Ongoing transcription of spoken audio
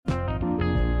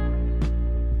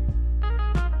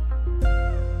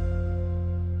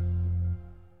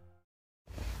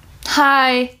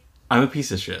Hi. I'm a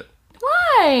piece of shit.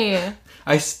 Why?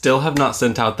 I still have not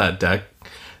sent out that deck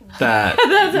that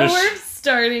That's how we're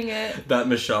starting it. that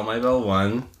Michelle Maybell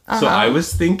won. So I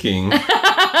was thinking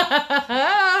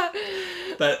that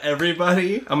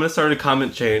everybody, I'm gonna start a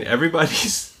comment chain.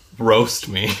 Everybody's roast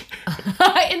me.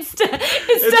 instead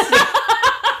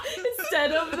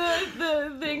of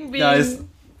the thing being Guys,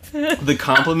 the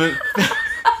compliment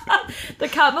the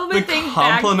compliment the thing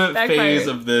compliment backfired. phase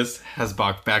of this has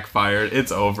backfired.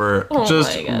 It's over. Oh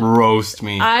Just my God. roast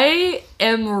me. I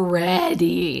am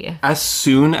ready. As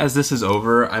soon as this is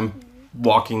over, I'm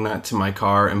walking that to my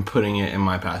car and putting it in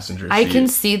my passenger seat. I can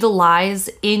see the lies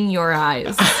in your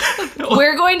eyes.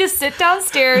 We're going to sit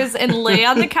downstairs and lay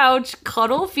on the couch,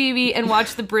 cuddle Phoebe, and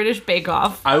watch the British Bake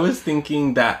Off. I was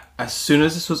thinking that as soon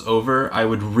as this was over, I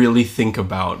would really think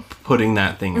about putting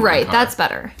that thing in Right, my car. that's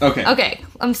better. Okay. Okay,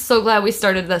 I'm so glad we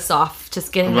started this off,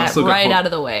 just getting I've that also got- right out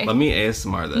of the way. Let me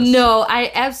ASMR this. No,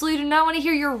 I absolutely do not want to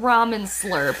hear your ramen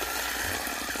slurp.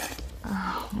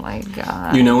 Oh my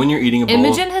god. You know when you're eating a bowl,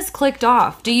 Imogen has clicked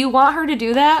off. Do you want her to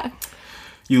do that?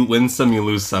 you win some, you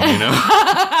lose some, you know?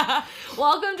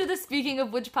 Welcome to the Speaking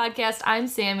of Which podcast. I'm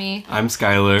Sammy. I'm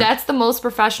Skylar. That's the most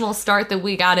professional start that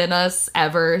we got in us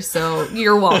ever, so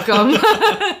you're welcome.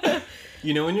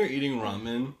 You know when you're eating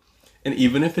ramen, and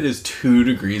even if it is 2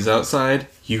 degrees outside,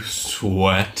 you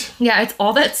sweat. Yeah, it's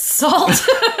all that salt.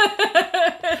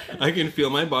 I can feel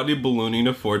my body ballooning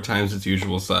to 4 times its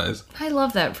usual size. I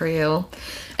love that for you.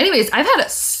 Anyways, I've had a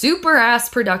super ass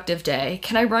productive day.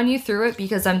 Can I run you through it?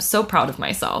 Because I'm so proud of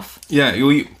myself. Yeah,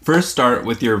 we first start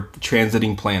with your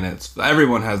transiting planets.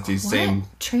 Everyone has these What? same...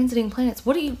 Transiting planets.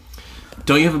 What do you...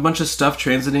 Don't you have a bunch of stuff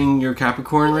transiting your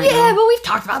Capricorn right now? Yeah, but we've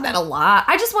talked about that a lot.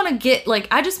 I just want to get,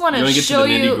 I just want You wanna to get to show the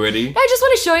you... nitty-gritty? I just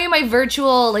want to show you my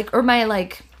virtual, or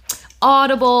my,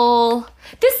 Audible...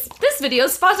 This video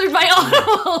is sponsored by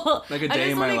Audible. Like a I day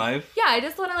just in my wanna- life? Yeah, I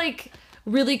just want to,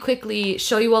 really quickly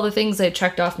show you all the things I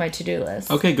checked off my to-do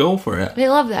list. Okay, go for it. I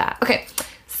love that. Okay,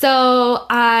 so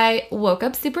I woke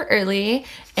up super early,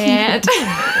 and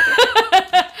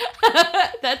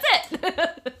that's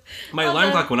it. My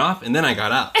alarm clock went off, and then I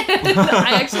got up.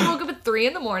 I actually woke up at 3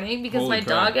 a.m. because Holy my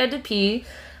crap. dog had to pee.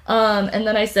 And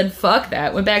then I said, fuck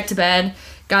that. Went back to bed.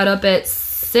 Got up at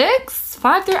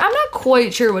 5:30. I'm not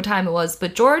quite sure what time it was,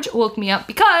 but George woke me up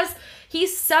because he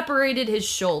separated his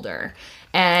shoulder.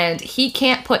 And he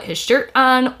can't put his shirt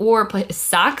on or put his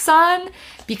socks on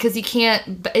because he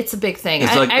can't. It's a big thing.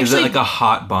 Is it like a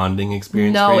hot bonding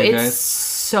experience No, for you it's guys?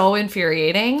 so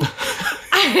infuriating.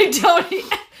 I don't.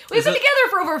 We've Is been it- together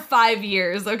for over 5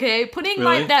 years, okay? Putting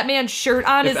Really? that man's shirt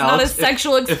on If is not a Alex- if-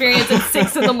 sexual experience at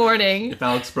 6 in the morning. If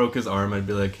Alex broke his arm, I'd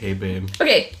be like, hey, babe,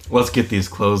 Okay, let's get these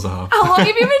clothes off. how long have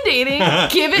you been dating?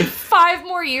 Give it 5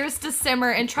 more years to simmer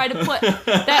and try to put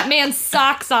that man's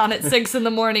socks on at 6 in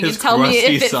the morning His and tell me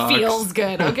crusty if it socks. feels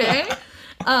good, okay?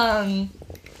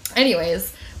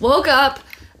 Anyways, woke up,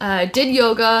 did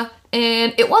yoga,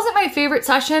 and it wasn't my favorite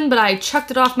session, but I checked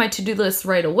it off my to-do list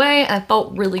right away. I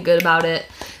felt really good about it.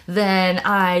 Then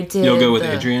I did Yoga with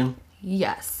Adrian?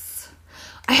 Yes.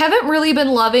 I haven't really been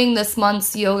loving this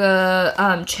month's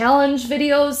yoga challenge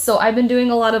videos, so I've been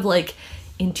doing a lot of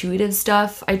intuitive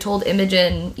stuff. I told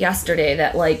Imogen yesterday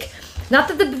that not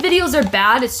that the videos are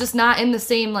bad, it's just not in the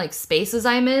same spaces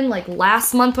I'm in.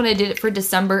 Last month when I did it for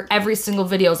December, every single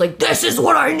video was this is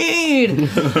what I need.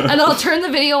 And I'll turn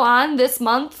the video on this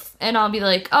month and I'll be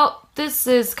like, oh, this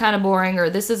is kind of boring or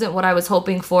this isn't what I was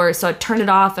hoping for. So I turn it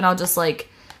off and I'll just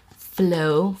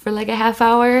flow for a half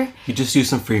hour. You just do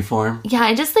some freeform? Yeah,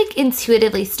 I just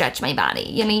intuitively stretch my body.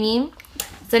 You know what I mean?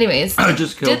 So anyways, I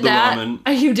just killed did the that.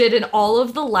 ramen. You did, and all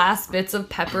of the last bits of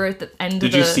pepper at the end Did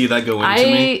of the... you see that go into I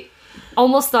me?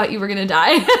 almost thought you were gonna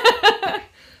die.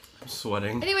 I'm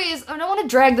sweating. Anyways, I don't want to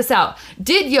drag this out.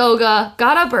 Did yoga,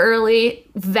 got up early,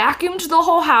 vacuumed the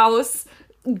whole house,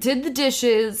 did the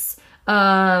dishes.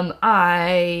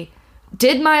 I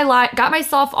did got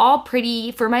myself all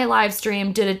pretty for my live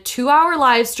stream. Did a 2-hour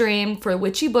live stream for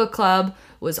Witchy Book Club.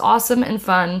 Was awesome and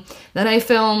fun. Then I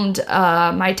filmed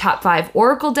my top 5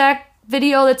 Oracle deck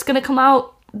video that's gonna come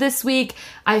out this week.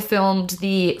 I filmed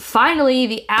finally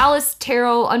the Alice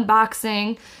Tarot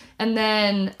unboxing. And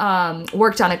then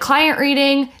worked on a client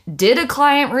reading, did a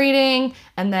client reading,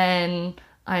 and then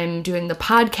I'm doing the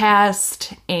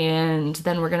podcast, and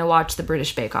then we're going to watch the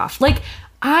British Bake Off.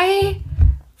 I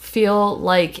feel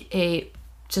like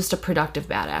just a productive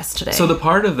badass today. So the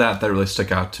part of that really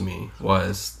stuck out to me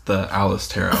was the Alice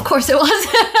Tarot. Of course it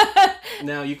was.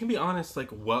 Now, you can be honest,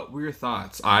 what were your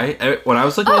thoughts? When I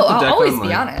was looking at the deck I'll always online...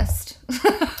 be honest.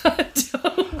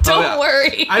 Don't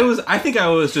worry. I think I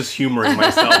was just humoring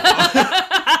myself.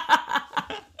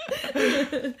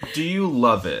 Do you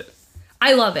love it?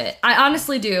 I love it. I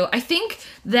honestly do. I think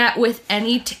that with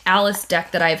any Alice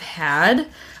deck that I've had,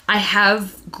 I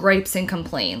have gripes and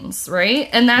complaints, right?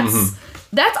 And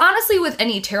that's honestly with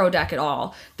any tarot deck at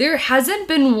all. There hasn't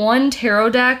been one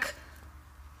tarot deck,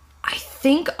 I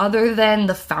think, other than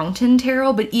the Fountain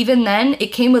Tarot, but even then, it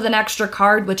came with an extra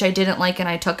card, which I didn't like and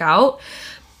I took out.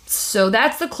 So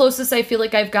that's the closest I feel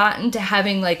like I've gotten to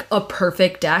having like a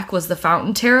perfect deck was the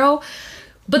Fountain Tarot.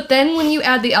 But then when you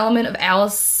add the element of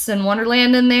Alice in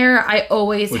Wonderland in there, I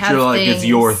always Which have you're like, things. it's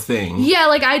your thing. Yeah,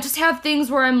 like I just have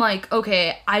things where I'm like,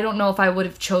 okay, I don't know if I would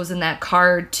have chosen that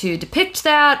card to depict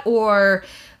that or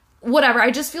whatever.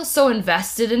 I just feel so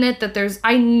invested in it that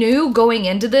I knew going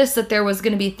into this that there was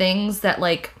going to be things that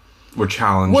like were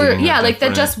challenging. Like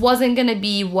that just wasn't going to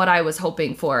be what I was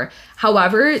hoping for.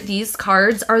 However, these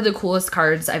cards are the coolest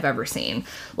cards I've ever seen.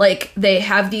 Like they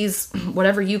have these,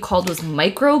 whatever you called was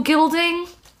micro gilding.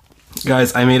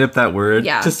 Guys, I made up that word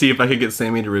Yeah. to see if I could get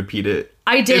Sammy to repeat it.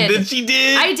 I did. And then she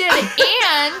did. I did.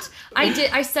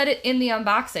 And I said it in the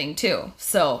unboxing too.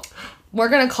 So we're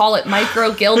going to call it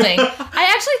micro gilding.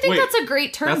 I actually think that's a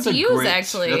great term to use,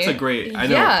 actually. That's a great, I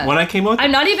know. Yeah. When I came up with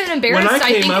I'm not even embarrassed.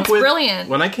 I think it's brilliant.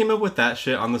 When I came up with that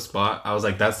shit on the spot, I was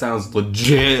like, that sounds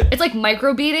legit. It's like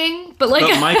micro beading, but like...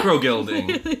 But micro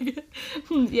gilding.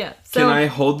 Yeah. So, Can I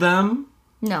hold them?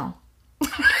 No.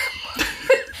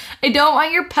 I don't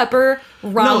want your pepper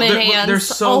ramen hands they're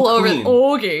so all clean. over.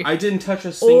 Oh, okay. I didn't touch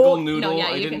a single noodle. No, yeah,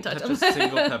 I you didn't can touch a them.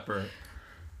 single pepper.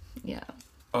 Yeah.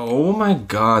 Oh my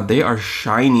god, they are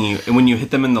shiny when you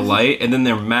hit them in the light, and then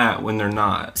they're matte when they're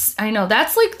not. I know,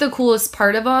 that's like the coolest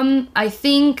part of them. I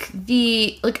think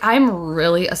I'm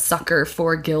really a sucker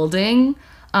for gilding,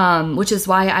 which is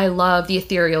why I love the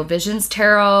Ethereal Visions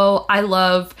Tarot. I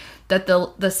love that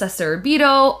the Cesar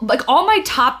Beto, like all my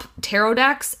top tarot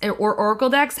decks or oracle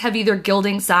decks have either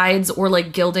gilding sides or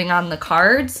like gilding on the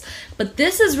cards. But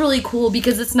this is really cool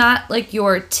because it's not like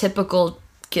your typical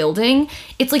gilding.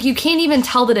 It's like you can't even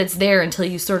tell that it's there until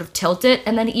you sort of tilt it,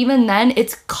 and then even then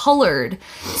it's colored.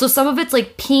 So some of it's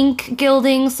like pink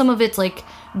gilding, some of it's like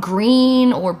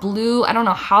green or blue. I don't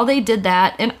know how they did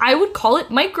that, and I would call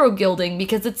it micro gilding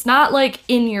because it's not like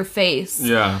in your face.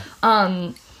 Yeah.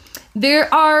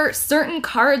 There are certain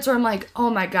cards where I'm like, oh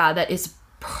my god, that is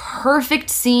perfect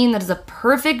scene, that is a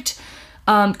perfect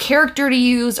character to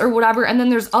use or whatever. And then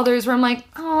there's others where I'm like,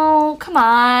 oh, come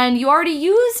on, you already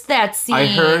used that scene. I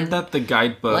heard that the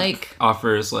guidebook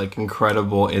offers like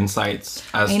incredible insights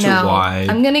as to why.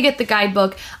 I'm gonna get the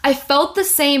guidebook. I felt the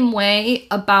same way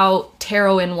about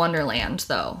Tarot in Wonderland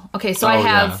though. Okay, so I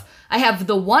have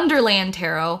the Wonderland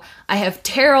Tarot, I have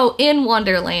Tarot in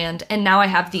Wonderland, and now I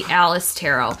have the Alice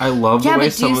Tarot. I love the way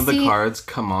some of the cards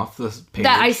come off the page.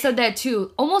 That I said that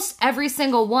too. Almost every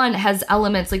single one has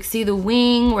elements, like see the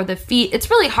wing or the feet. It's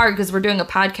really hard because we're doing a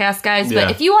podcast, guys, but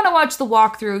if you want to watch the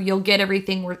walkthrough, you'll get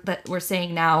everything that we're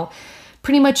saying now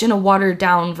pretty much in a watered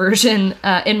down version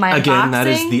in my Again, unboxing. that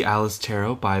is the Alice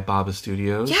Tarot by Baba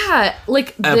Studios. Yeah,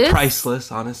 like this.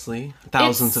 Priceless, honestly.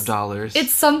 Thousands of dollars.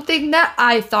 It's something that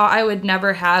I thought I would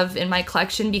never have in my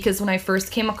collection because when I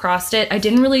first came across it, I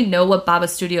didn't really know what Baba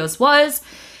Studios was.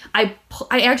 I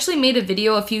actually made a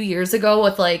video a few years ago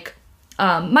with like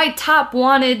my top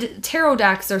wanted tarot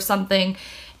decks or something.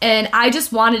 And I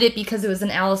just wanted it because it was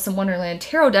an Alice in Wonderland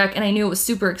tarot deck and I knew it was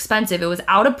super expensive. It was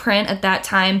out of print at that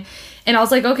time. And I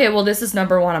was like, okay, well, this is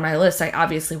number one on my list. I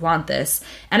obviously want this.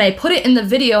 And I put it in the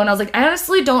video and I was like, I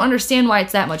honestly don't understand why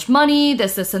it's that much money,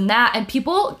 this, and that. And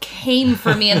people came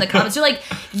for me in the comments. They're like,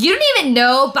 you don't even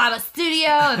know Baba Studio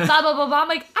and blah, blah, blah, blah. I'm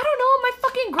like, I don't know. My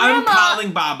fucking grandma. I'm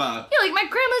calling Baba. Yeah, like my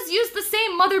grandma's used the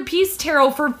same Mother Peace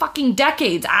tarot for fucking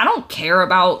decades. I don't care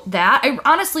about that. I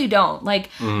honestly don't.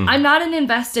 Like, I'm not an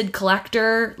invested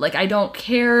collector. Like, I don't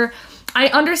care. I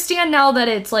understand now that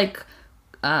it's like,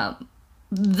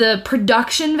 the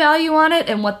production value on it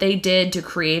and what they did to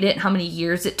create it, how many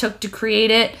years it took to create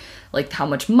it, like how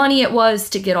much money it was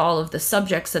to get all of the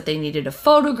subjects that they needed to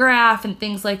photograph and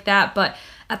things like that. But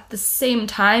at the same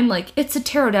time, like it's a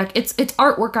tarot deck, it's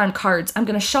artwork on cards. I'm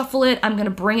gonna shuffle it, I'm gonna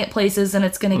bring it places, and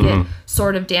it's gonna get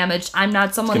sort of damaged. I'm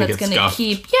not someone that's gonna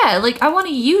keep, like I want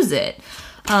to use it.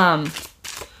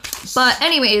 But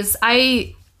anyways,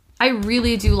 I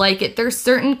really do like it. There's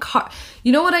certain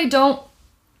you know what I don't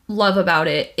love about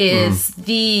it is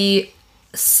the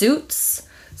suits.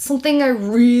 Something I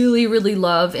really, really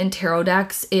love in tarot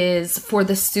decks is for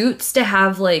the suits to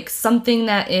have like something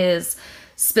that is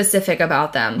specific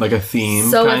about them. Like a theme,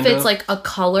 so if it's like a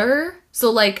color, so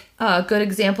like a good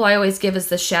example I always give is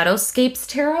the Shadowscapes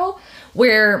Tarot,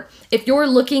 where if you're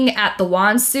looking at the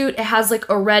wand suit, it has like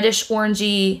a reddish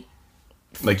orangey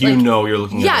Like, you know you're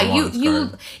looking at a Wands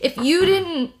card. If you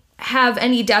didn't have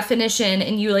any definition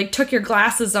and you, like, took your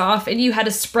glasses off and you had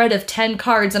a spread of 10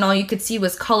 cards and all you could see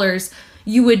was colors,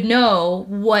 you would know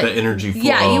what... The energy flow.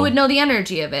 Yeah, you would know the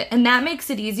energy of it. And that makes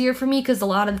it easier for me because a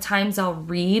lot of the times I'll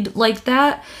read like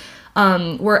that.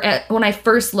 When I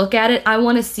first look at it, I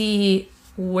want to see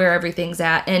where everything's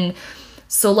at. And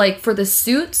so, like, for the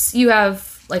suits, you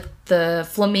have, like, the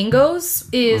flamingos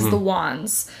is the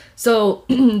wands. So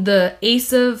the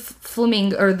ace of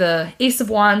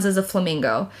wands is a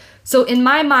flamingo. So in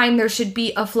my mind, there should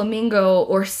be a flamingo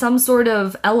or some sort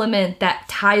of element that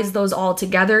ties those all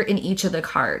together in each of the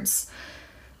cards.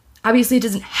 Obviously, it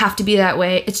doesn't have to be that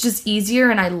way. It's just easier,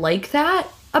 and I like that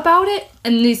about it.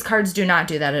 And these cards do not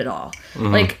do that at all.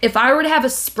 Like, if I were to have a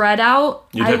spread out,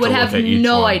 I would have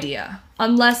no idea.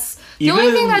 Unless... The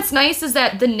only thing that's nice is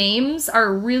that the names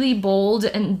are really bold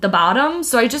in the bottom,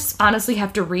 so I just honestly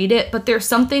have to read it. But there's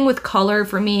something with color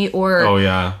for me, or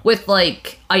with,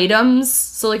 like, items.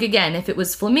 So, like, again, if it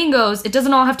was flamingos, it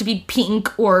doesn't all have to be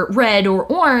pink or red or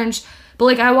orange. But,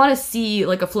 like, I want to see,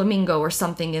 like, a flamingo or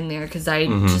something in there because I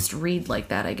just read like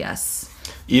that, I guess.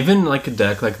 Even, like, a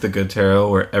deck like the Good Tarot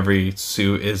where every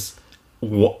suit is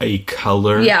a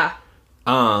color. Yeah.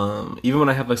 Even when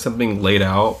I have, like, something laid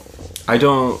out, I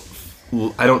don't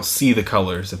see the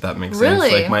colors, if that makes sense.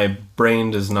 Like, my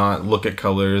brain does not look at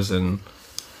colors and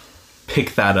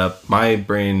pick that up. My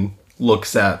brain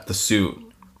looks at the suit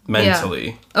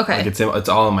mentally. Yeah. Okay. Like, it's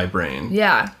all in my brain.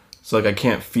 Yeah. So, like, I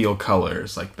can't feel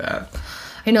colors like that.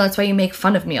 I know, that's why you make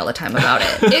fun of me all the time about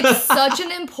it. It's such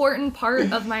an important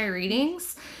part of my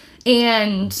readings.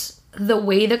 And the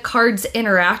way the cards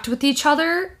interact with each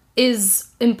other is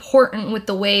important with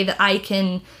the way that I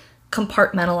can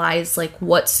compartmentalize, like,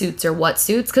 what suits are what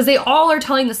suits, because they all are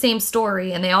telling the same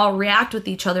story and they all react with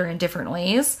each other in different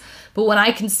ways. But when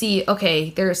I can see, okay,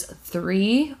 there's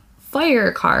 3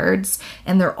 fire cards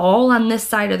and they're all on this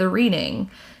side of the reading,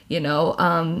 you know,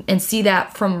 and see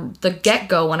that from the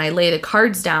get-go when I lay the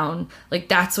cards down, like,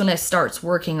 that's when it starts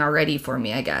working already for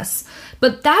me, I guess.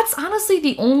 But that's honestly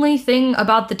the only thing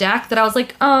about the deck that I was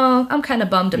like, oh, I'm kind of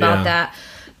bummed about that.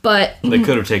 But they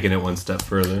could have taken it one step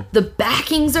further. The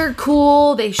backings are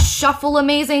cool. They shuffle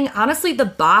amazing. Honestly, the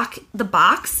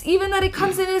box even that it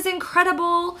comes in is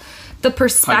incredible. The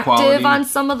perspective on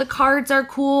some of the cards are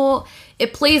cool.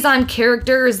 It plays on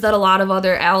characters that a lot of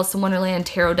other Alice in Wonderland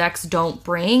tarot decks don't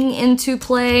bring into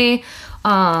play.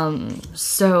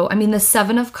 So, I mean, the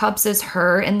 7 of Cups is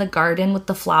her in the garden with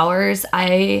the flowers.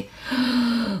 I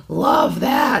love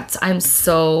that.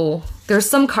 There's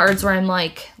some cards where I'm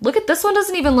like, look at this one,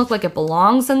 doesn't even look like it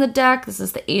belongs in the deck. This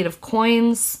is the 8 of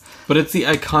Coins. But it's the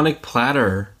iconic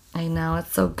platter. I know,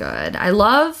 it's so good. I'm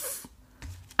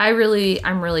really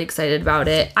excited about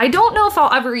it. I don't know if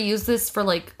I'll ever use this for,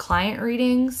 like, client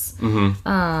readings. But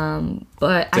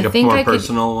like I think I could...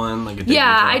 personal one? Like a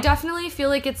I definitely feel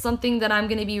like it's something that I'm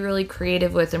going to be really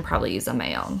creative with and probably use on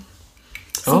my own.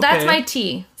 So that's my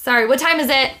tea. Sorry, what time is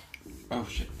it? Oh,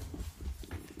 shit.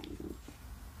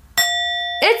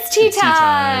 It's tea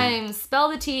time!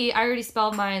 Spell the tea. I already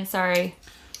spelled mine, sorry.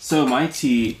 So my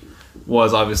tea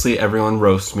was obviously everyone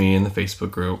roast me in the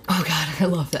Facebook group. Oh god, I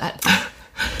love that.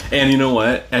 And you know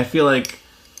what? I feel like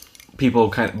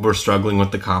people were struggling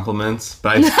with the compliments,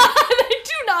 but I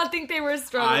do not think they were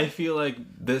struggling. I feel like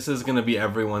this is going to be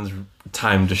everyone's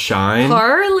time to shine.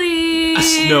 Carly!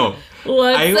 No.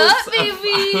 What's up, baby?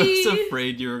 I was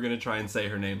afraid you were going to try and say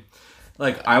her name.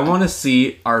 Like, I want to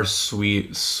see our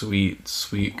sweet, sweet,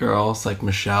 sweet girls like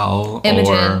Michelle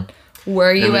Imogen. Where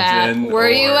are you at? Imogen, Where are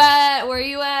you at? Where are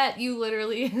you at? You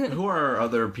literally... Who are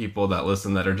other people that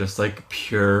listen that are just, like,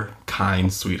 pure,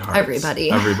 kind sweethearts?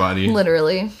 Everybody.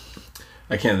 Literally.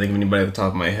 I can't think of anybody at the top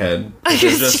of my head.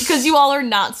 Because you all are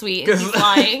not sweet and keep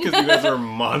lying. Because you guys are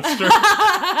monsters.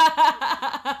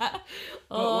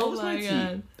 Oh my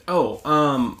god.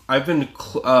 Oh, I've been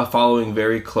following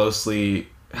very closely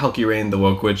Helki Rain, the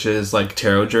Woke Witch's, like,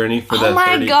 tarot journey for the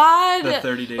 30 god. The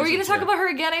 30 days. Are we going to talk about her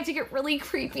again? I have to get really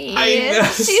creepy. I know.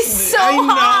 She's so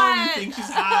hot. You think she's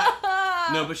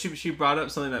hot. No, but she brought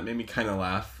up something that made me kind of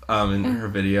laugh in her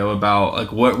video about,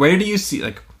 like, where do you see,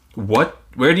 like,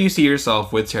 where do you see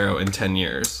yourself with tarot in 10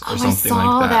 years or something like that? I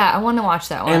saw that. I want to watch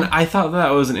that one. And I thought that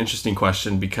was an interesting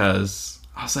question because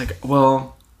I was like,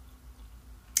 well,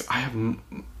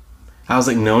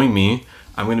 knowing me,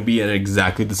 I'm going to be at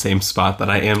exactly the same spot that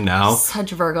I am now.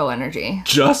 Such Virgo energy.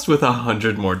 Just with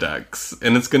 100 more decks.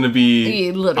 And it's going to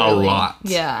be literally a lot.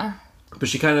 Yeah. But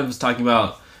she kind of was talking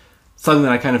about something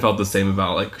that I kind of felt the same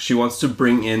about. Like, she wants to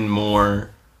bring in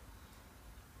more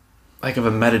like of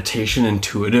a meditation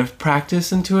intuitive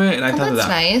practice into it, and I thought that's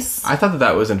nice. I thought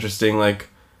that was interesting, like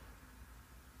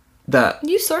that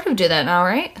you sort of do that now,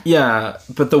 right? Yeah,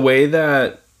 but the way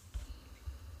that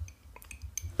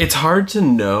it's hard to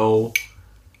know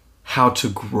how to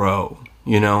grow,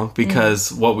 you know,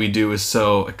 because what we do is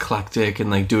so eclectic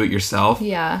and like do it yourself.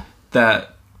 Yeah.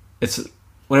 That it's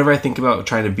whenever I think about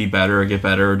trying to be better or get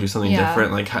better or do something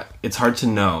different, like it's hard to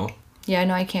know. Yeah,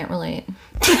 no, I can't relate.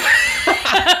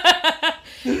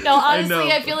 No,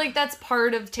 honestly, I feel like that's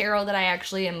part of tarot that I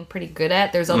actually am pretty good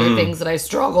at. There's other things that I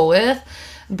struggle with,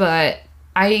 but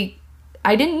I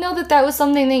didn't know that was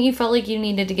something that you felt like you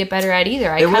needed to get better at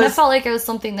either. I kind of felt like it was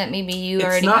something that maybe you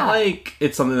already got. It's not like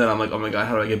it's something that I'm like, oh my god,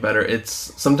 how do I get better? It's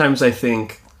sometimes I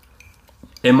think,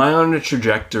 am I on a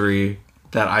trajectory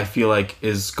that I feel like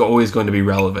is always going to be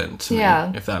relevant to me,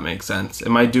 if that makes sense?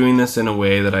 Am I doing this in a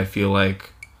way that I feel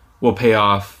like will pay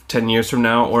off 10 years from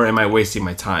now, or am I wasting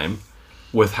my time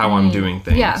with how I'm doing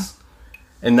things? Yeah.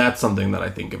 And that's something that I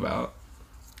think about.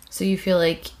 So you feel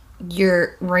like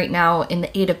you're right now in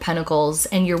the Eight of Pentacles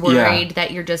and you're worried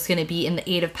that you're just going to be in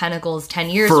the Eight of Pentacles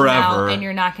 10 years from now and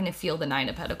you're not going to feel the Nine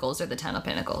of Pentacles or the Ten of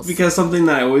Pentacles. Because something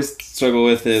that I always struggle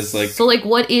with is like... So like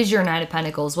what is your Nine of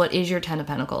Pentacles? What is your Ten of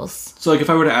Pentacles? So like if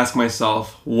I were to ask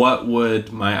myself, what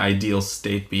would my ideal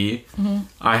state be?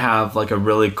 I have like a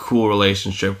really cool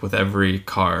relationship with every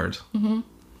card.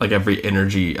 Like every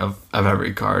energy of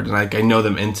every card. And like I know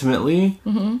them intimately.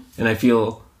 And I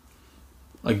feel...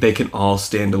 like they can all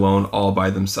stand alone all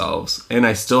by themselves. And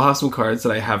I still have some cards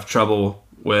that I have trouble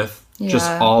with just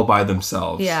all by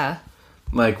themselves. Yeah.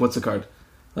 Like, what's a card?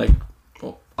 Like,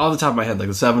 off the top of my head, like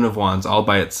the Seven of Wands all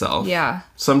by itself. Yeah.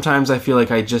 Sometimes I feel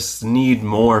like I just need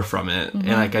more from it. And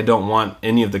like I don't want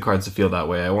any of the cards to feel that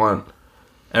way. I want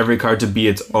every card to be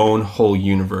its own whole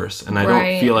universe. And I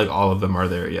don't feel like all of them are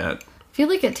there yet. I feel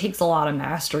like it takes a lot of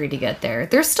mastery to get there.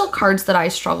 There's still cards that I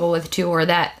struggle with too, or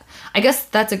that... I guess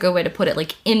that's a good way to put it,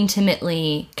 like,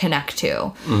 intimately connect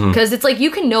to. Because it's like,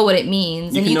 you can know what it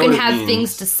means, and you can have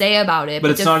things to say about it,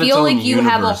 but to feel like you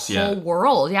have a whole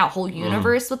world, a whole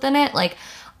universe within it. Like,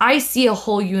 I see a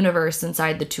whole universe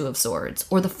inside the Two of Swords,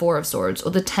 or the Four of Swords, or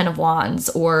the Ten of Wands,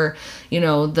 or, you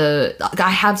know, I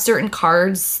have certain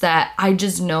cards that I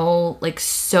just know, like,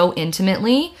 so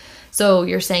intimately. So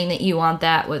you're saying that you want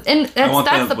that with... And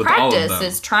that's the practice,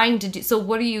 is trying to do... So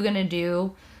what are you going to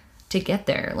do to get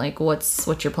there? Like, what's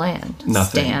your plan?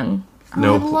 Nothing. Stan.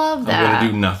 Nope. I love that. I'm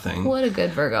gonna do nothing. What a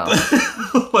good Virgo.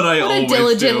 what a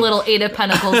diligent little Eight of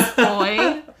Pentacles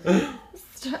boy.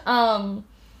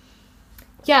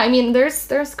 Yeah, I mean,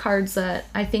 there's cards that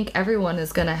I think everyone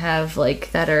is gonna have,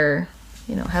 like, that are,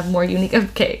 you know, have more unique...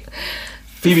 Okay.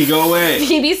 Phoebe, go away.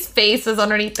 Phoebe's face is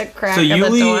underneath the crack of the door.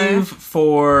 So you leave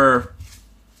for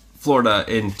Florida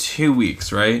in 2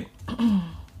 weeks, right?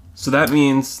 So that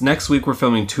means next week we're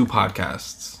filming 2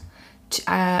 podcasts.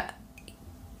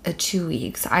 2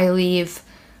 weeks. I leave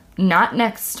not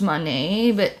next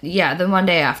Monday, but yeah, the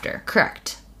Monday after.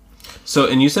 Correct. So,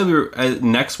 and you said we were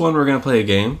next one we're gonna play a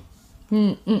game.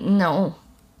 No.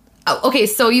 Oh, okay.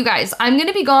 So you guys, I'm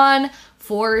gonna be gone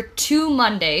for 2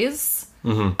 Mondays.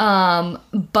 But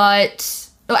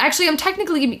actually, I'm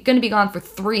technically gonna be gone for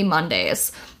 3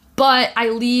 Mondays. But I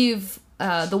leave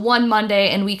the one Monday,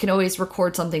 and we can always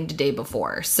record something the day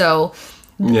before. So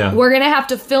we're going to have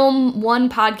to film 1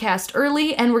 podcast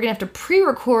early, and we're going to have to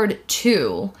pre-record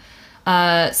 2.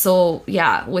 So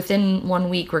yeah, within 1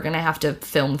 week, we're going to have to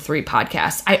film 3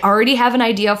 podcasts. I already have an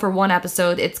idea for 1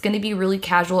 episode. It's going to be really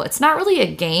casual. It's not really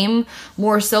a game,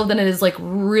 more so than it is like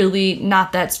really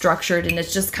not that structured, and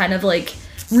it's just kind of like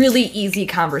really easy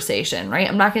conversation, right?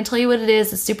 I'm not going to tell you what it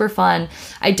is. It's super fun.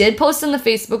 I did post in the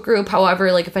Facebook group,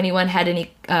 however, like if anyone had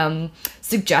any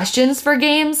suggestions for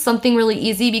games, something really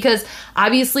easy, because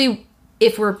obviously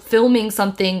if we're filming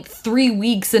something 3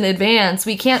 weeks in advance,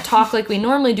 we can't talk like we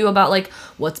normally do about like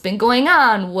what's been going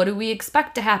on, what do we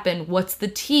expect to happen, what's the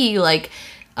tea, like,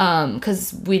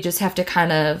 because we just have to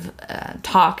kind of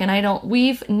talk, and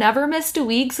we've never missed a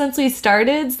week since we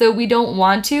started, so we don't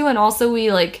want to, and also we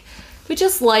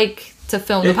just like to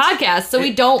film the podcast, so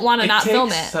we don't want to not film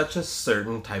it. It takes such a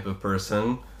certain type of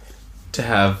person to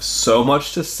have so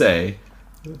much to say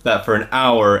that for an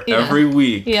hour every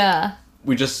week,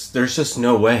 there's just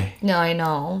no way. No, I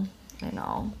know.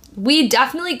 We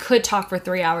definitely could talk for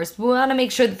 3 hours, but we want to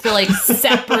make sure that they're like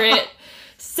separate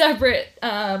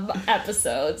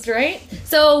episodes, right?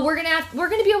 So we're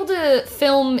gonna be able to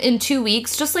film in 2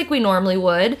 weeks, just like we normally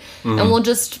would, and we'll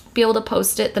just be able to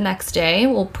post it the next day.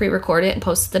 We'll pre-record it and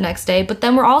post it the next day. But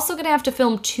then we're also gonna have to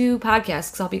film 2 podcasts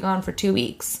because I'll be gone for 2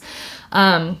 weeks.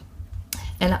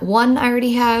 And one I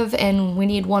already have, and we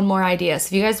need one more idea. So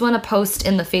if you guys want to post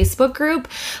in the Facebook group,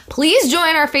 please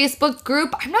join our Facebook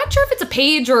group. I'm not sure if it's a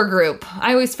page or a group.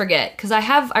 I always forget because I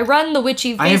run the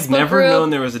Witchy Facebook group. I have never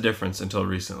known there was a difference until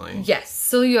recently. Yes.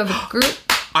 So you have a group.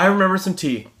 I remember some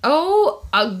tea. Oh,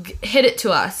 hit it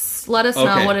to us. Let us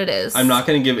know what it is. I'm not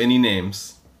going to give any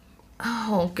names.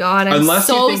 Oh, God. I'm Unless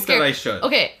so you think scared. that I should.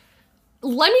 Okay.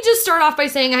 Let me just start off by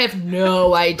saying I have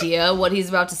no idea what he's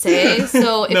about to say.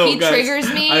 So if he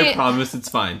triggers me... I promise it's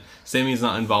fine. Sammy's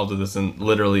not involved with this in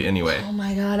literally any way. Oh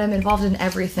my God, I'm involved in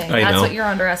everything. That's what you're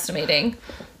underestimating.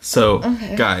 So,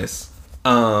 guys,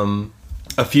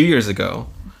 a few years ago,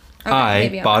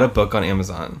 I bought a book on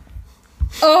Amazon.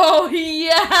 Oh,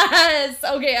 yes!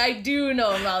 Okay, I do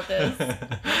know about this.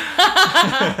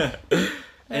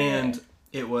 And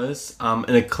it was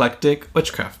an eclectic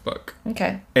witchcraft book.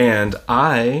 Okay. And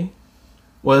I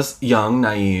was young,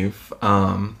 naive.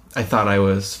 I thought I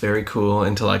was very cool,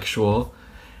 intellectual.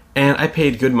 And I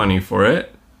paid good money for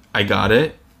it. I got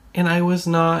it. And I was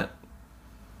not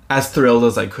as thrilled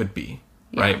as I could be,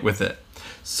 right, with it.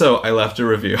 So I left a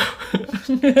review.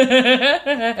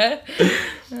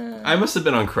 I must have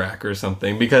been on crack or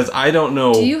something because I don't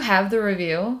know. Do you have the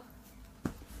review?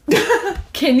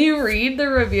 Can you read the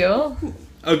review?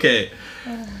 Okay.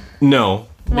 No.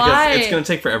 Because Why? it's going to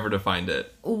take forever to find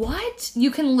it. What? You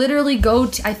can literally go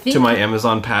to, my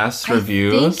Amazon Pass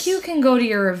reviews. I think you can go to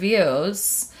your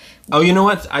reviews. Oh, you know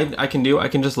what I can do? I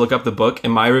can just look up the book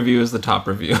and my review is the top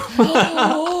review.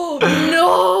 Oh,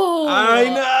 no. I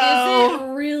know. Is it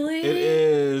really? It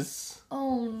is.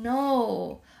 Oh,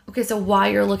 no. Okay, so while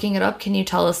you're looking it up, can you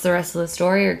tell us the rest of the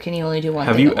story, or can you only do one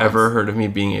thing? Have you ever heard of me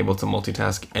being able to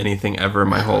multitask anything ever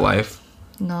my whole life?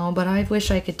 No, but I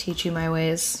wish I could teach you my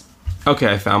ways. Okay,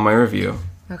 I found my review.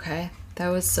 Okay, that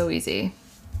was so easy.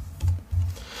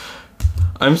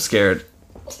 I'm scared.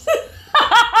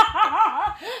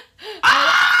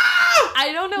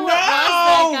 I don't know what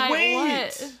was that guy.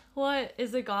 Wait. What?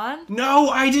 Is it gone? No,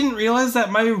 I didn't realize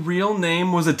that my real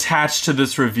name was attached to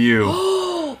this review.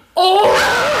 Oh!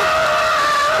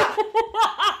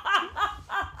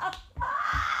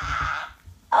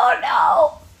 Oh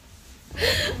no!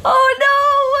 Oh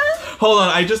no! Hold on,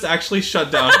 I just actually shut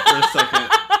down for a second.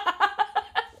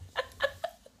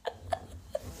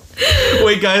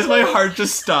 Wait, guys, my heart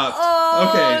just stopped. Oh,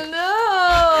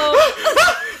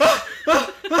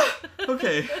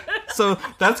 Okay. Okay, so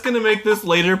that's gonna make this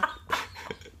later.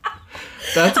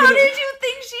 How did you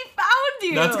think she found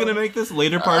you? That's gonna make this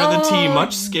later part of the tea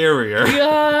much scarier.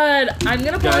 God, I'm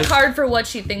gonna pull a card for what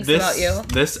she thinks about you.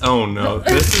 This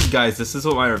is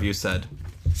what my review said.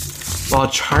 While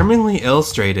charmingly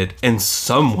illustrated and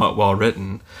somewhat well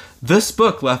written, this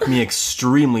book left me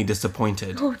extremely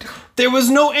disappointed. Oh, no. There was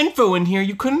no info in here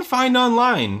you couldn't find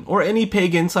online or any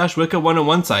pagan/Wicca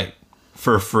 101 site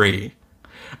for free.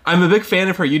 I'm a big fan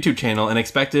of her YouTube channel and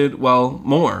expected, well,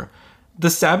 more. The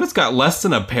Sabbats got less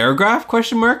than a paragraph, ?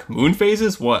 Moon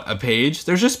phases, what, a page?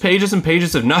 There's just pages and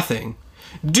pages of nothing.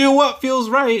 Do what feels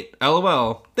right,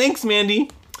 LOL. Thanks,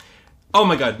 Mandy. Oh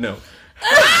my god, no.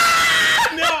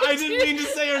 No, I didn't mean to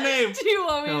say her name. Do you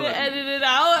want me to edit it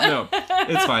out? No,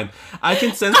 it's fine. I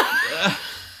can sense...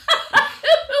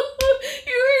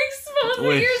 You were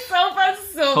exposing yourself on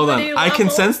so Hold many on. levels. I can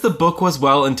sense the book was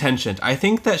well-intentioned. I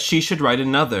think that she should write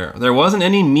another. There wasn't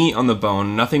any meat on the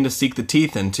bone, nothing to sink the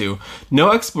teeth into.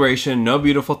 No exploration, no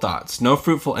beautiful thoughts, no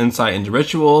fruitful insight into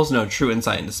rituals, no true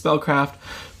insight into spellcraft.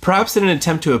 Perhaps in an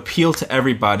attempt to appeal to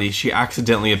everybody, she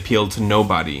accidentally appealed to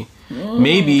nobody.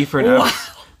 Maybe for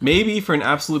an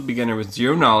absolute beginner with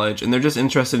zero knowledge and they're just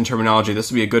interested in terminology, this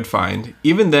would be a good find.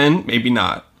 Even then, maybe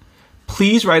not.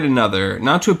 Please write another,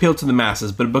 not to appeal to the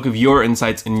masses, but a book of your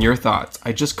insights and your thoughts.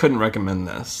 I just couldn't recommend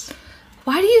this.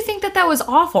 Why do you think that was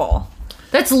awful?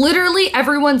 That's literally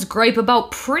everyone's gripe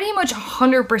about pretty much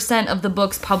 100% of the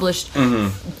books published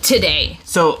today.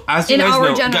 So, as you guys know, in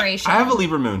our generation. I have a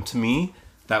Libra moon. To me,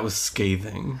 that was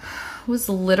scathing. Was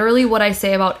literally what I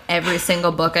say about every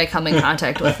single book I come in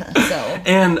contact with. So.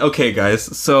 And okay, guys,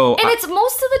 so it's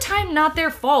most of the time not their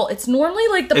fault. It's normally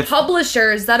like the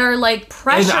publishers that are like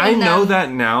pressuring them. And I know that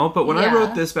now, but when I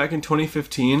wrote this back in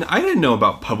 2015, I didn't know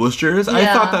about publishers. I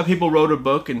thought that people wrote a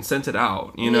book and sent it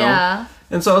out, you know? Yeah.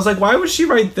 And so I was like, why would she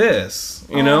write this?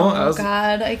 You know? Oh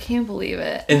God, I can't believe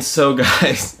it. And so,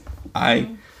 guys,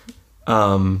 I'm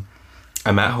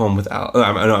at home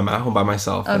I'm at home by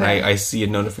myself, and I see a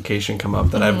notification come up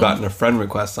that I've gotten a friend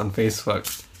request on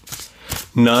Facebook.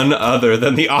 None other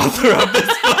than the author of this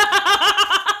book.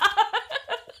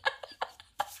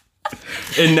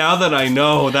 And now that I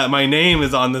know that my name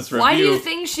is on this review... Why do you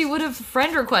think she would have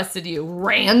friend requested you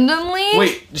randomly.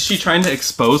 Wait, is she trying to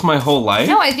expose my whole life?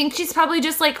 No, I think she's probably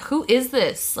just like, who is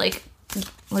this? Like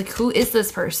who is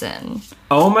this person?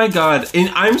 Oh my god. And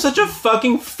I'm such a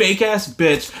fucking fake ass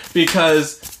bitch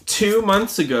because 2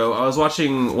 months ago I was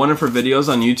watching one of her videos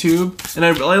on YouTube and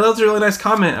I left a really nice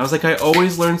comment. I was like, I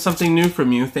always learn something new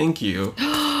from you. Thank you.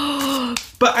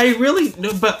 But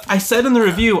I said in the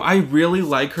review, I really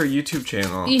like her YouTube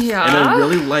channel. Yeah. And I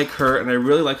really like her, and I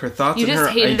really like her thoughts and her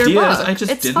ideas. Her book. I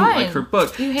just it's didn't fine. like her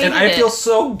book. You hated and I feel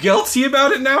so guilty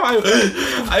about it now.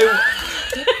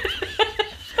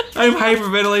 I'm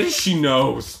hyperventilating. She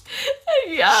knows.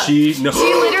 Yeah. She knows.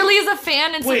 She literally is a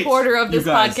fan and supporter of this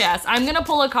podcast. I'm going to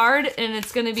pull a card, and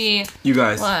it's going to be... You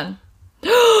guys. One.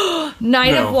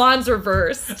 Nine of Wands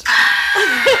reversed.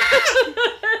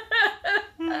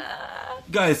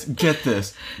 Guys, get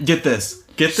this. Get this.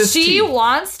 Get this. She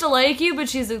wants to like you, but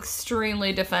she's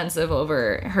extremely defensive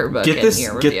over her book. Get this.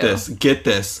 Get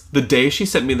this. The day she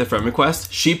sent me the friend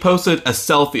request, she posted a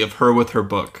selfie of her with her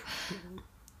book.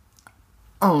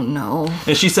 Oh no.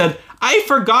 And she said, I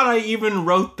forgot I even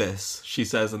wrote this, she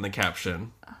says in the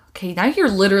caption. Okay, now you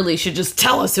literally should just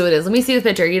tell us who it is. Let me see the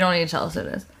picture. You don't need to tell us who it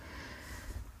is.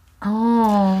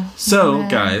 Oh. So,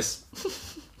 guys,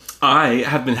 I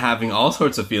have been having all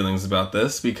sorts of feelings about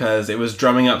this because it was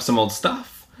drumming up some old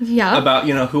stuff. Yeah. About,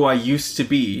 who I used to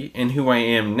be and who I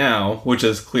am now, which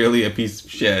is clearly a piece of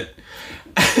shit.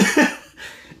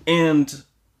 And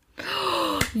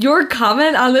your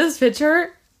comment on this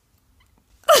picture?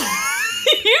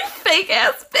 You fake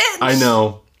ass bitch. I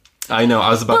know. I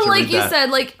was about to read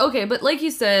that. But like you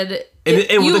said, the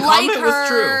you like comment her, was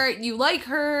true. You like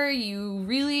her, you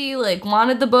really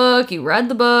wanted the book, you read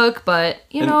the book, but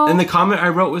know. And the comment I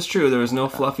wrote was true. There was no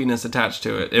fluffiness attached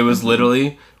to it. It was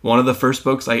literally one of the first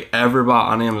books I ever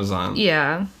bought on Amazon.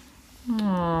 Yeah.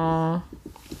 Aww.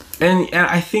 And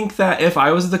I think that if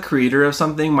I was the creator of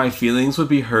something, my feelings would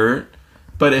be hurt.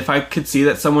 But if I could see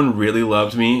that someone really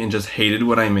loved me and just hated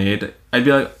what I made, I'd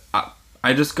be like,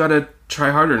 I just gotta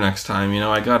try harder next time,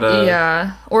 I gotta...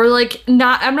 Yeah. Or, I'm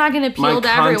not gonna appeal to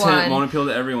everyone. My content won't appeal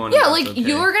to everyone. Yeah,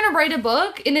 you're gonna write a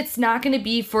book, and it's not gonna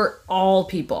be for all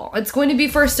people. It's going to be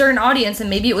for a certain audience, and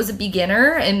maybe it was a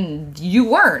beginner, and you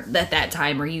weren't at that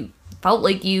time, or you felt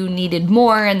like you needed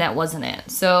more, and that wasn't it.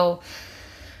 So...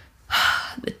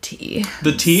 The tea.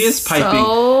 The tea is piping.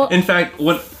 So in fact,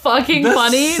 what fucking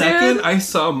funny, the second dude. I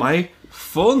saw my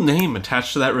full name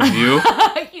attached to that review,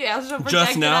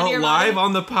 just now live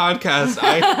on the podcast,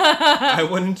 I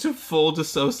went into full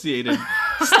dissociated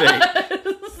state.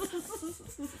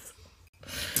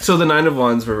 So the Nine of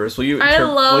Wands reverse. Will you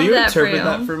interpret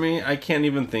that for me? I can't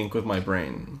even think with my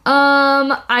brain.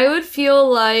 I would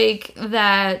feel like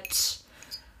that.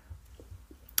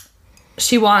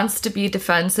 She wants to be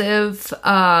defensive.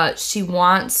 She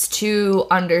wants to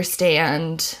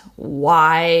understand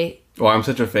why. Oh, I'm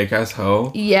such a fake ass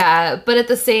hoe. Yeah, but at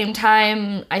the same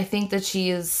time, I think that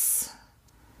she's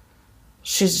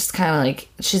just kind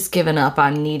of she's given up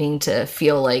on needing to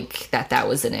feel like that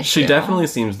was an issue. She definitely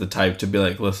seems the type to be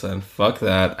like, listen, fuck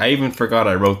that. I even forgot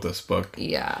I wrote this book.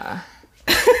 Yeah.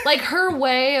 Her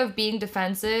way of being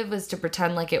defensive is to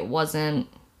pretend like it wasn't.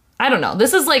 I don't know.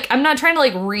 This is I'm not trying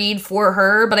to read for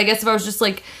her, but I guess if I was just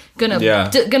gonna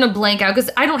blank out,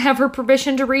 because I don't have her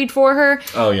permission to read for her.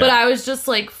 Oh yeah. But I was just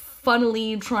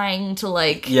funnily trying to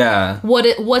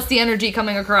what's the energy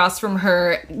coming across from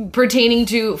her pertaining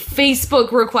to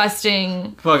Facebook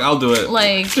requesting. Fuck, I'll do it.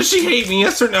 Does she hate me?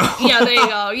 Yes or no? Yeah, there you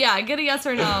go. Yeah, get a yes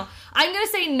or no. I'm gonna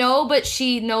say no, but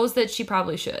she knows that she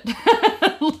probably should.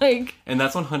 And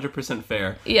that's 100%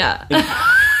 fair. Yeah.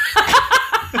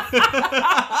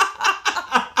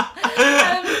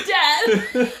 I'm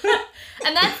dead.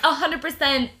 And that's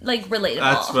 100% relatable.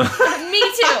 That's fun. Me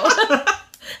too.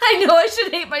 I know I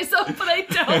should hate myself, but I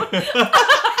don't.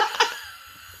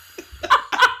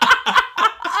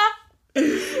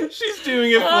 She's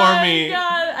doing it for me. Oh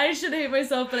god, I should hate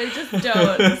myself, but I just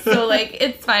don't. So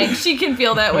it's fine. She can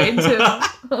feel that way too.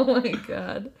 Oh my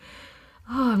god.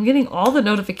 Oh, I'm getting all the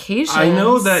notifications. I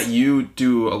know that you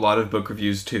do a lot of book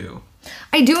reviews too.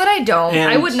 I do and I don't.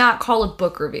 And I would not call it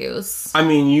book reviews. I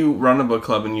mean, you run a book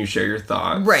club and you share your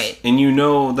thoughts. Right. And you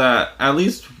know that at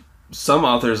least some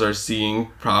authors are seeing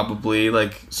probably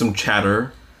some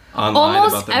chatter online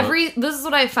almost about their book. This is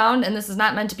what I found, and this is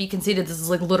not meant to be conceited, this is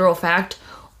literal fact.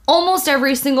 Almost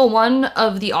every single one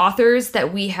of the authors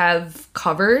that we have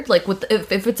covered,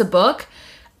 if it's a book,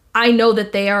 I know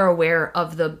that they are aware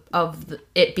of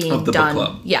it being done. Book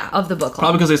club. Yeah, of the book club.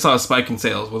 Probably because they saw a spike in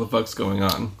sales. What the fuck's going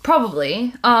on?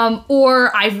 Probably.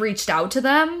 Or I've reached out to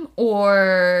them,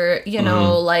 or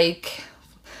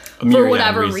for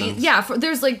whatever reason. Yeah,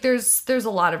 there's a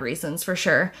lot of reasons for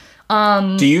sure.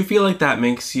 Do you feel like that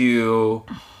makes you...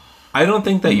 I don't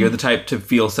think that you're the type to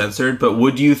feel censored, but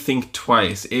would you think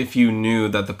twice if you knew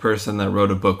that the person that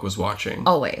wrote a book was watching?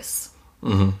 Always.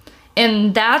 Mm-hmm.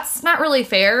 And that's not really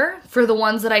fair for the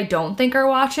ones that I don't think are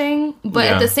watching. But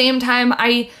at the same time,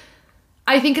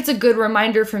 I think it's a good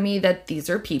reminder for me that these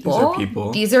are people.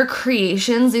 These are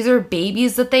creations. These are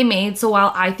babies that they made. So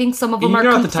while I think some of them are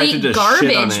complete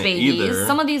garbage babies,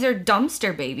 some of these are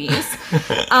dumpster babies.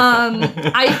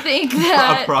 I think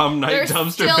that prom night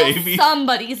dumpster baby.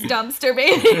 Somebody's dumpster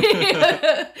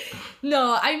baby.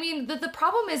 No, I mean, the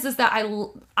problem is that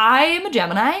I am a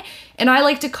Gemini, and I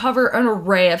like to cover an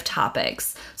array of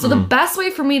topics. So the best way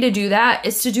for me to do that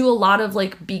is to do a lot of,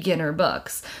 like, beginner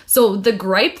books. So the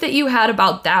gripe that you had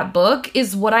about that book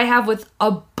is what I have with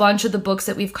a bunch of the books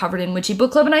that we've covered in Witchy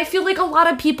Book Club, and I feel like a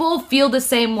lot of people feel the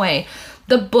same way.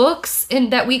 The books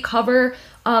that we cover...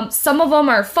 some of them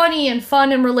are funny and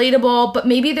fun and relatable, but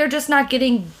maybe they're just not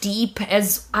getting deep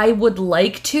as I would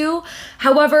like to.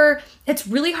 However, it's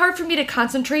really hard for me to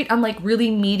concentrate on like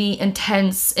really meaty,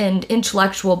 intense, and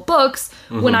intellectual books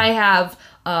when I have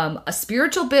a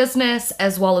spiritual business,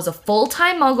 as well as a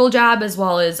full-time muggle job, as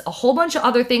well as a whole bunch of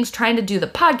other things, trying to do the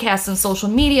podcast and social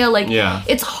media. Like,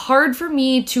 it's hard for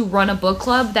me to run a book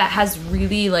club that has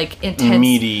really like intense...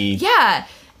 meaty. Yeah.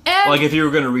 And like if you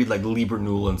were going to read like Liber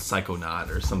Null and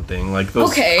Psychonaut or something, like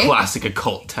those classic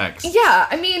occult texts. Yeah,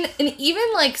 I mean, and even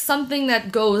like something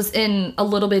that goes in a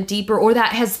little bit deeper, or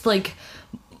that has like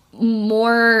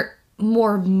more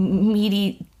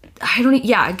meaty,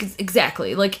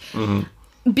 exactly. Like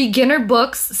beginner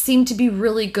books seem to be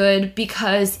really good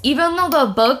because even though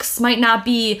the books might not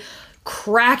be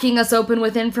cracking us open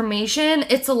with information,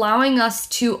 it's allowing us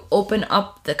to open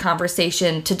up the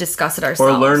conversation to discuss it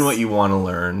ourselves. Or learn what you want to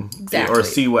learn. Exactly. Or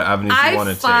see what avenues you want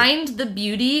to take. I find the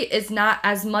beauty is not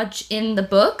as much in the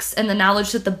books and the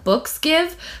knowledge that the books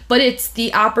give, but it's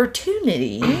the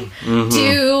opportunity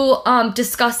to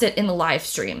discuss it in the live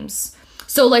streams.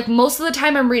 So, like, most of the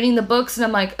time I'm reading the books and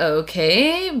I'm like,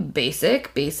 okay,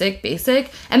 basic.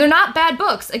 And they're not bad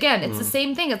books. Again, it's the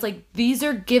same thing. It's like, these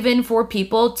are given for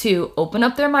people to open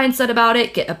up their mindset about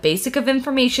it, get a basic of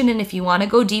information, and if you want to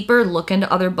go deeper, look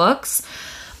into other books.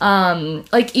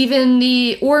 Like, even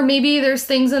or maybe there's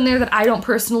things in there that I don't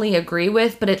personally agree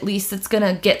with, but at least it's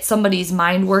gonna get somebody's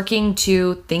mind working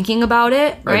to thinking about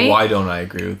it, right? Like, why don't I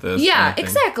agree with this? Yeah,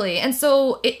 exactly. And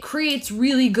so it creates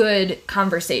really good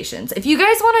conversations. If you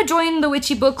guys want to join the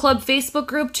Witchy Book Club Facebook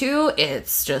group too,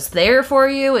 it's just there for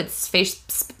you. It's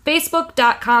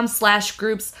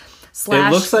facebook.com/groups/.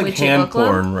 It looks like hand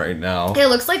porn right now. It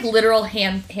looks like literal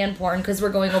hand porn because we're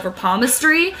going over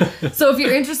palmistry. So if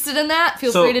you're interested in that,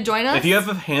 feel free to join us. If you have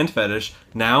a hand fetish,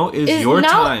 now is your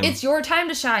time. It's your time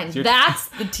to shine. That's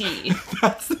the tea.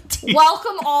 That's the tea.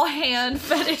 Welcome all hand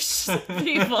fetish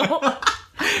people.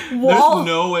 There's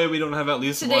no way we don't have at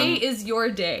least one. Today is your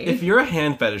day. If you're a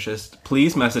hand fetishist,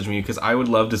 please message me because I would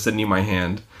love to send you my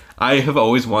hand. I have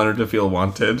always wanted to feel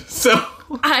wanted, so...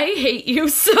 I hate you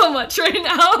so much right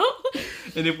now.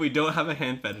 And if we don't have a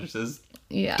hand fetishist,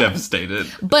 devastated.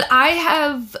 But I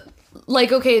have,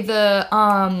 like, okay, the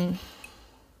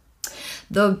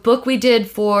book we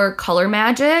did for Color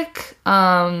Magic,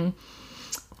 I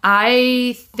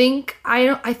think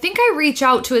I reach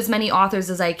out to as many authors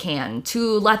as I can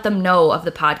to let them know of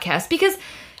the podcast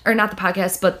or not the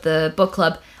podcast, but the book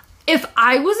club. If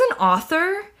I was an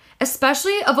author,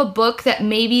 especially of a book that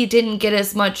maybe didn't get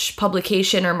as much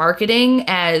publication or marketing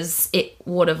as it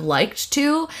would have liked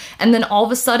to, and then all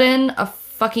of a sudden a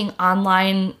fucking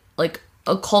online, like,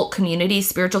 occult community,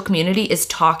 spiritual community is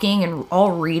talking and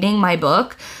all reading my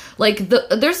book. Like,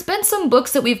 there's been some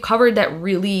books that we've covered that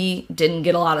really didn't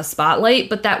get a lot of spotlight,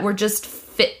 but that were just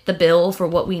fit the bill for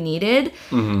what we needed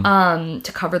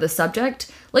to cover the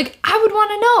subject. Like, I would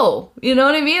want to know, you know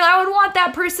what I mean? I would want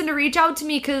that person to reach out to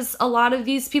me because a lot of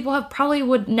these people probably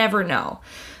would never know.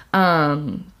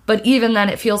 But even then,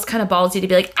 it feels kind of ballsy to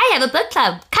be like, I have a book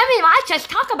club. Come and watch us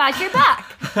talk about your book.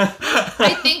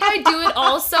 I think I do it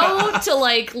also to,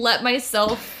 like, let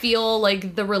myself feel,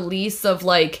 like, the release of,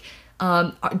 like,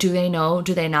 do they know?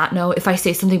 Do they not know? If I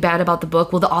say something bad about the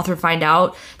book, will the author find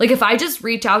out? Like, if I just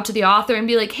reach out to the author and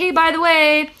be like, hey, by the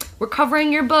way, we're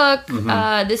covering your book.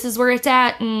 This is where it's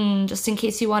at. And just in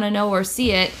case you want to know or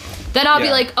see it, then I'll be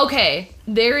like, okay,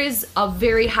 there is a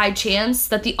very high chance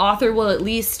that the author will at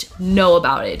least know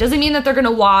about it. It doesn't mean that they're going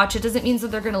to watch. It doesn't mean that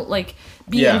they're going to, like,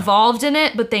 be involved in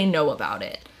it, but they know about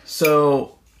it.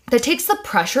 So that takes the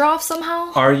pressure off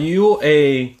somehow. Are you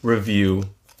a review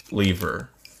leaver?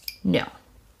 No.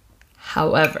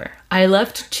 However, I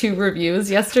left 2 reviews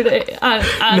yesterday on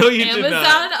No, you did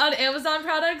not. on Amazon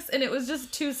products, and it was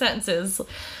just 2 sentences.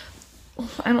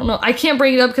 I don't know. I can't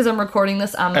bring it up because I'm recording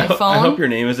this on my phone. I hope your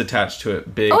name is attached to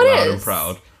it, big, loud, and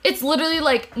proud. It's literally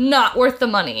like not worth the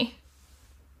money.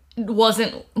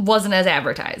 Wasn't as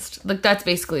advertised. Like that's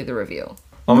basically the review.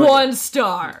 1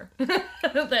 star.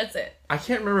 That's it. I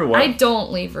can't remember what. I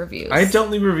don't leave reviews. I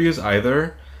don't leave reviews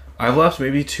either. I've left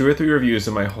maybe 2 or 3 reviews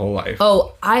in my whole life.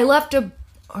 Oh, I left or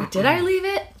did I leave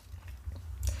it?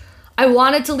 I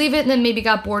wanted to leave it and then maybe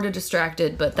got bored or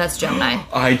distracted, but that's Gemini.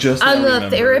 I just on the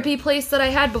therapy place that I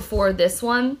had before this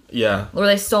one. Yeah. Where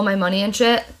they stole my money and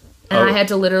shit. And I had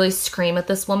to literally scream at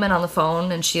this woman on the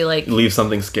phone, and she like leave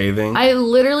something scathing. I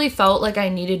literally felt like I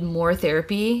needed more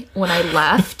therapy when I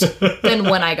left than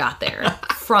when I got there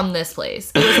from this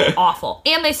place. It was awful,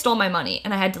 and they stole my money,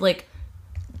 and I had to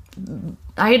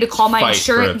call my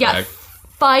insurance. Yeah,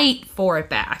 fight for it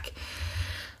back.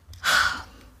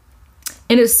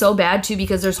 And it was so bad, too,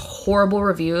 because there's horrible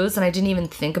reviews, and I didn't even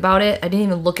think about it. I didn't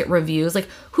even look at reviews. Like,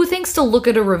 who thinks to look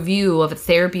at a review of a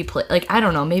therapy place? Like, I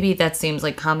don't know. Maybe that seems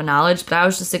like common knowledge, but I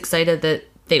was just excited that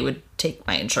they would take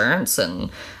my insurance and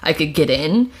I could get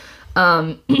in.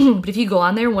 But if you go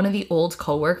on there, one of the old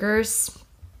coworkers,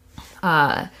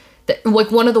 like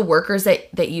one of the workers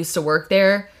that used to work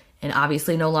there, and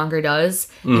obviously no longer does,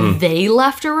 they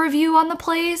left a review on the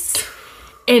place,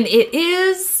 and it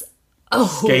is...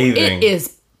 scathing. It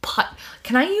is.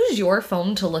 Can I use your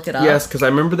phone to look it up? Yes, because I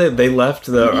remember they left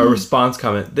a response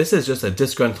comment. This is just a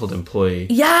disgruntled employee.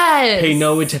 Yes. Pay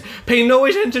no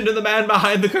attention to the man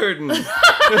behind the curtain.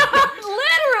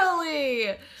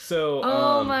 Literally. So.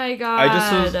 Oh my god. I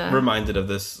just was reminded of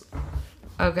this.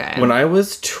 Okay. When I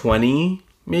was 20,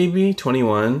 maybe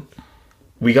 21,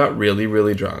 we got really,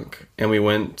 really drunk, and we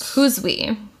went. Who's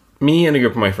we? Me and a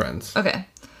group of my friends. Okay.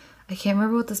 I can't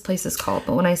remember what this place is called,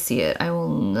 but when I see it, I will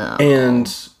know. And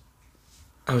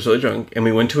I was really drunk, and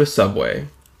we went to a Subway.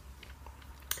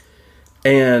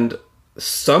 And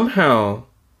somehow,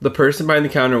 the person behind the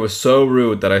counter was so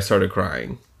rude that I started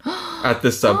crying at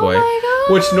this Subway. Oh my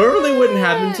God. Which normally wouldn't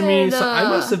happen to me, so I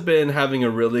must have been having a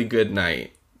really good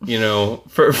night, you know,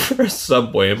 for a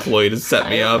Subway employee to set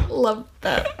me up. I love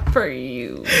that for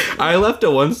you. I left a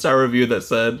 1-star review that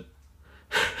said...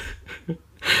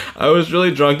 I was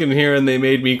really drunk in here and they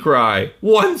made me cry.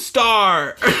 1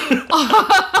 star!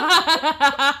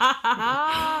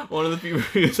 One of the few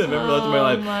reviews I've ever left in my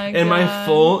life. And my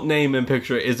full name and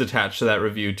picture is attached to that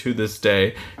review to this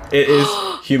day. It is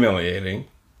humiliating.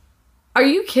 Are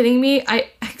you kidding me? I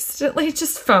accidentally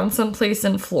just found some place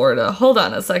in Florida. Hold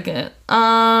on a second.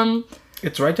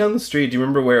 It's right down the street. Do you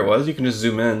remember where it was? You can just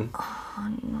zoom in.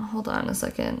 Hold on a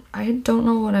second. I don't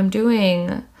know what I'm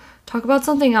doing. Talk about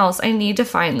something else. I need to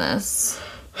find this.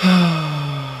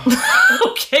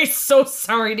 Okay, so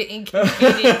sorry to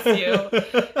inconvenience you.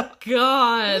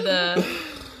 God.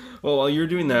 Well, while you're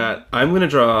doing that, I'm going to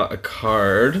draw a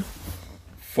card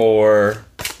for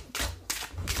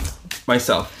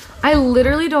myself. I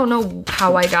literally don't know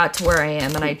how I got to where I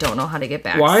am, and I don't know how to get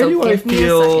back. Why do I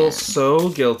feel so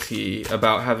guilty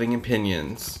about having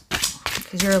opinions?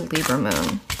 Because you're a Libra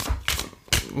moon.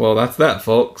 Well, that's that,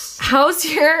 folks. How's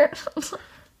your...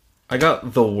 I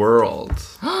got the world.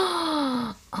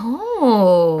 Oh.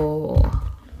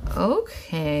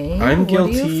 Okay. I'm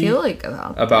guilty what do you feel like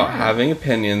about that? Having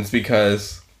opinions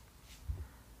because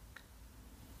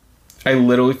I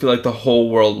literally feel like the whole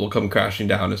world will come crashing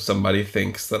down if somebody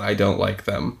thinks that I don't like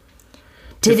them.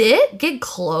 Did it get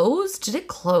closed? Did it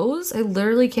close? I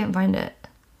literally can't find it.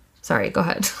 Sorry, go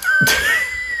ahead.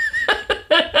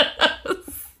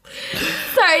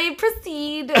 Sorry,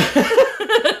 proceed.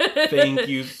 Thank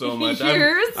you so much. I'm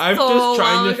just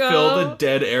trying to fill the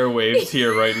dead airwaves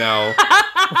here right now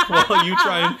while you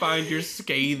try and find your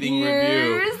scathing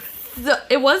review.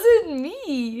 It wasn't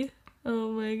me.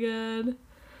 Oh my god.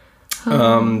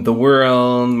 The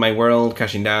world, my world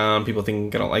crashing down. People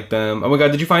think I don't like them. Oh my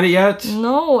god, did you find it yet?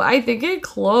 No, I think it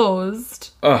closed.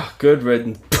 Ugh, good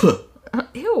riddance.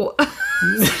 Ew.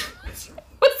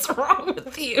 What's wrong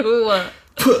with you?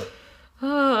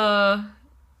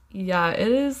 Yeah, it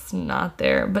is not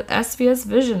there, but SBS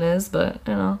Vision is, but,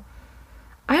 you know,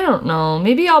 I don't know.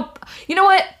 Maybe you know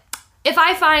what? If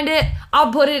I find it,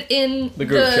 I'll put it in the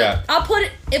group chat. I'll put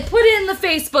it in the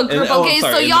Facebook group, okay?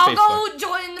 So y'all go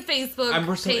join the Facebook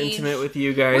we're so page. intimate with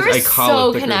you guys. We're I call so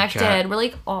it the connected. Group chat. We're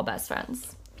like all best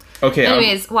friends. Okay.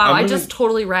 Anyways, I just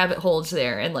totally rabbit holed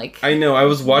there and like... I know, I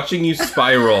was watching you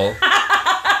spiral.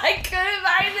 I couldn't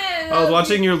find it. I was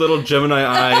watching your little Gemini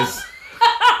eyes.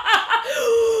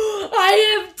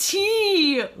 I have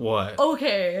tea. What?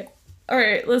 Okay. All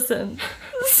right, listen.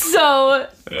 So,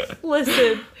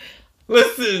 listen.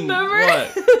 Remember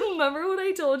what? Remember what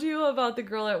I told you about the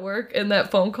girl at work in that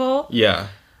phone call? Yeah.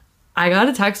 I got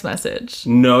a text message.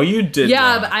 No, you did not.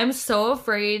 Yeah, but I'm so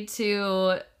afraid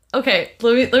to... Okay,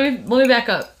 let me back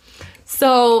up.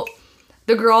 So,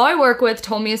 the girl I work with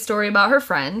told me a story about her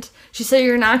friend. She said,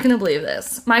 you're not going to believe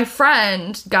this. My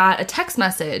friend got a text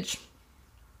message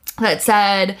that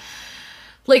said,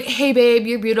 like, hey, babe,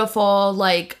 you're beautiful.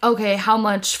 Like, okay, how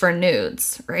much for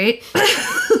nudes, right?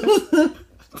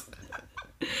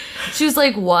 She was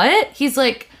like, what? He's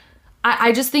like,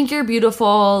 I just think you're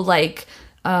beautiful, like,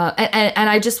 and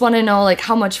I just want to know, like,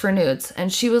 how much for nudes.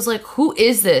 And she was like, who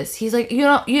is this? He's like, you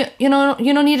don't need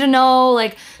to know,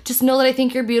 like, just know that I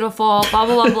think you're beautiful, blah,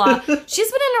 blah, blah, blah.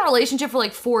 She's been in a relationship for,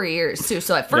 like, 4 years, too.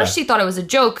 So at first she thought it was a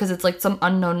joke because it's, like, some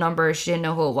unknown number. She didn't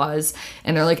know who it was.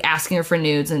 And they're, like, asking her for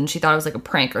nudes, and she thought it was, like, a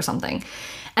prank or something.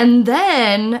 And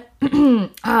then,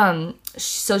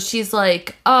 so she's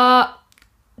like,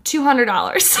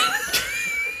 $200.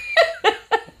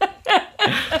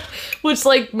 Which,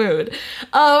 like, mood.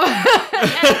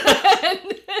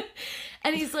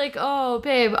 And he's like, oh,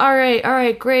 babe, all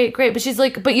right, great. But she's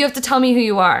like, but you have to tell me who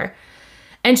you are.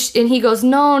 And he goes,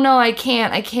 no, I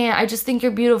can't. I just think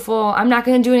you're beautiful. I'm not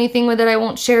going to do anything with it. I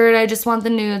won't share it. I just want the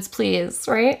nudes, please,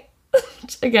 right?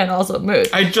 Again, also mood.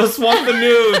 I just want the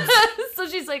nudes. So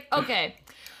she's like, okay,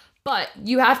 but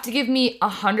you have to give me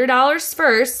 $100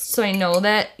 first so I know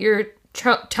that you're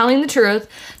telling the truth.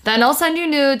 Then I'll send you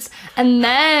nudes, and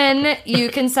then you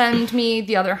can send me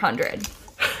the other 100.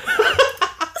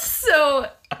 So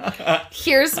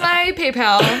here's my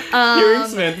PayPal. Hearing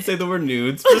Samantha say the word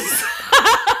nudes just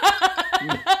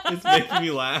it's making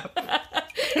me laugh. So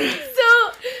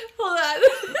hold on.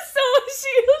 So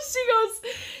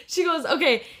she goes,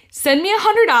 okay, send me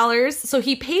 $100. So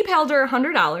he PayPal'd her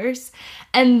 $100,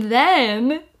 and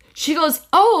then she goes,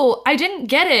 oh, I didn't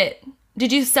get it.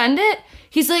 Did you send it?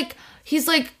 He's like,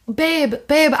 babe,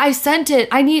 I sent it.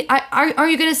 Are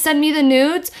you going to send me the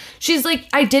nudes? She's like,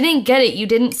 I didn't get it. You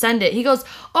didn't send it. He goes,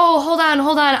 oh, hold on.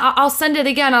 I'll send it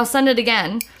again.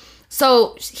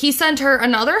 So he sent her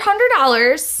another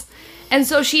 $100. And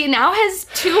so she now has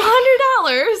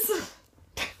 $200.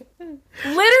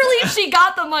 Literally, she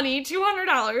got the money,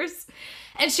 $200.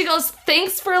 And she goes,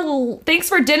 thanks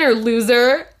for dinner,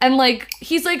 loser. And, like,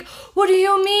 he's like, what do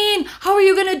you mean? How are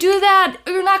you going to do that?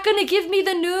 You're not going to give me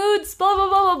the nudes? Blah, blah,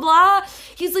 blah, blah, blah.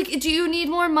 He's like, do you need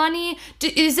more money?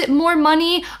 Is it more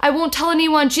money? I won't tell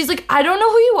anyone. She's like, I don't know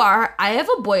who you are. I have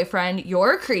a boyfriend.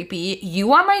 You're creepy. You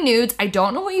want my nudes. I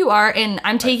don't know who you are. And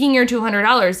I'm taking your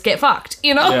 $200. Get fucked.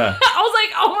 You know? Yeah. I was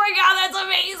like, oh my God, that's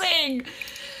amazing.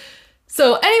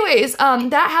 So anyways,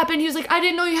 that happened. He was like, I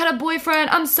didn't know you had a boyfriend.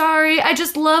 I'm sorry. I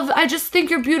just think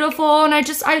you're beautiful. And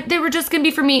they were just going to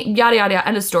be for me. Yada, yada, yada.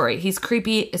 End of story. He's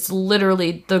creepy. It's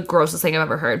literally the grossest thing I've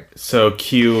ever heard. So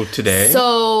cue today.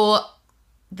 So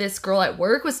this girl at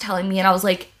work was telling me, and I was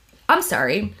like, I'm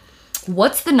sorry.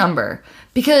 What's the number?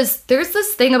 Because there's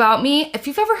this thing about me. If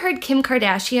you've ever heard Kim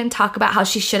Kardashian talk about how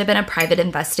she should have been a private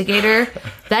investigator,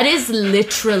 that is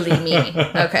literally me,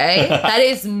 okay? That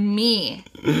is me,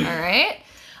 all right?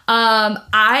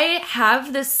 I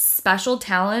have this special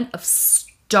talent of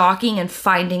stalking and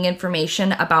finding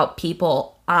information about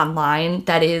people online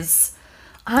that is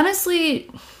honestly...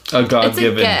 a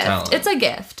God-given talent. It's a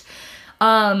gift.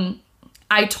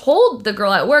 I told the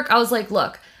girl at work, I was like,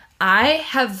 look, I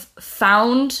have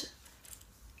found...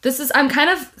 I'm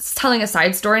kind of telling a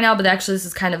side story now, but actually this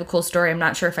is kind of a cool story. I'm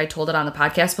not sure if I told it on the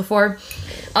podcast before.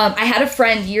 I had a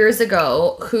friend years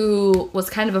ago who was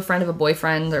kind of a friend of a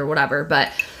boyfriend or whatever,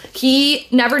 but he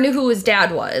never knew who his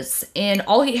dad was. And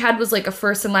all he had was like a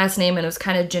first and last name, and it was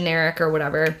kind of generic or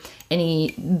whatever.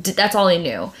 And that's all he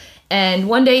knew. And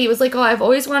one day he was like, oh, I've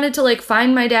always wanted to like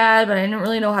find my dad, but I didn't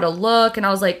really know how to look. And I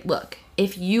was like, look,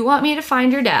 if you want me to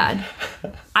find your dad,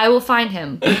 I will find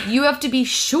him. You have to be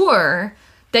sure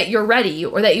that you're ready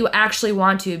or that you actually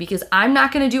want to, because I'm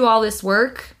not going to do all this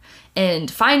work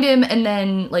and find him and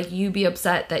then like you be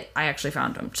upset that I actually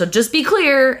found him. So just be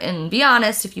clear and be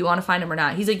honest if you want to find him or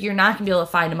not. He's like, you're not going to be able to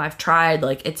find him. I've tried.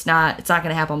 Like, it's not going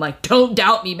to happen. I'm like, don't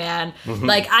doubt me, man.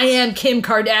 Like, I am Kim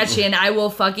Kardashian. I will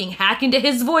fucking hack into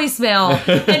his voicemail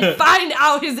and find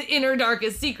out his inner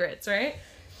darkest secrets, right?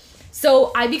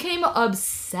 So I became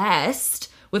obsessed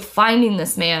with finding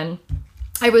this man.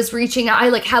 I was reaching out. I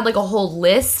like had like a whole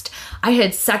list I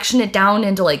had sectioned it down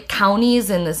into like counties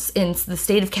in the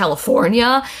state of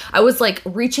California. I was like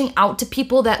reaching out to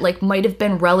people that like might have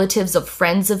been relatives of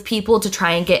friends of people to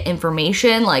try and get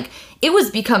information. Like, it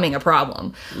was becoming a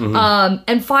problem.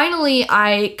 And finally,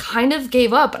 I kind of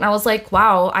gave up, and I was like,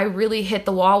 wow, I really hit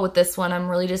the wall with this one. I'm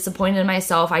really disappointed in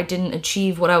myself. I didn't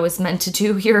achieve what I was meant to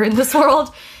do here in this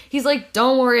world. He's like,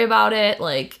 don't worry about it.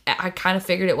 Like, I kind of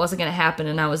figured it wasn't going to happen,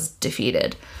 and I was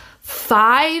defeated.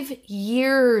 5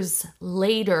 years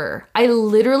later, I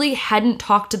literally hadn't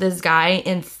talked to this guy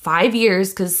in 5 years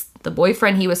because the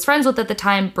boyfriend he was friends with at the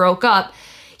time broke up.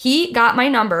 He got my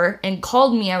number and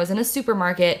called me. I was in a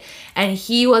supermarket, and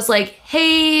he was like,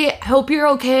 hey, I hope you're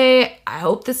okay. I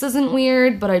hope this isn't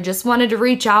weird, but I just wanted to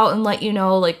reach out and let you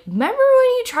know, like, remember when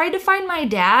you tried to find my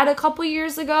dad a couple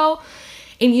years ago?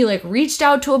 And he, like, reached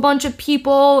out to a bunch of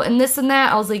people and this and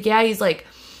that. I was like, yeah. He's like,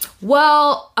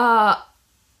 well,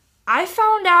 I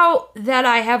found out that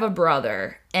I have a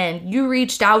brother, and you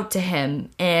reached out to him,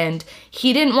 and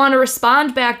he didn't want to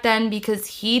respond back then because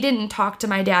he didn't talk to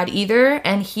my dad either,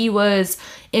 and he was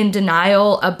in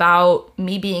denial about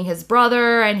me being his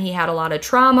brother, and he had a lot of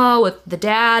trauma with the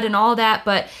dad and all that,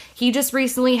 but he just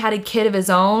recently had a kid of his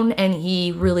own, and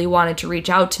he really wanted to reach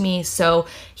out to me, so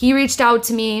he reached out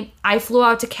to me. I flew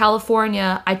out to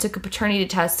California, I took a paternity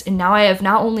test, and now I have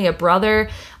not only a brother,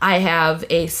 I have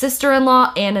a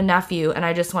sister-in-law and a nephew, and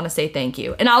I just want to say thank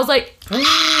you. And I was like,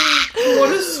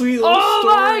 what a sweet little story. Oh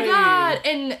my God.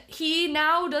 And he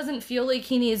now doesn't feel like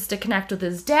he needs to connect with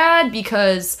his dad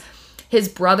because his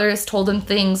brothers told him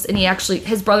things, and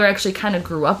his brother actually kind of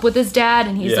grew up with his dad,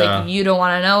 and he's like, you don't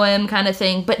want to know him kind of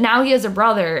thing. But now he has a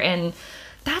brother, and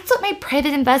that's what my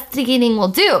private investigating will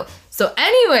do. So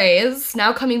anyways,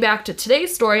 now coming back to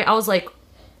today's story, I was like,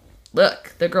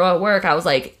 look, the girl at work, I was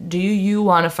like, do you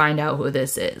want to find out who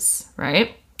this is,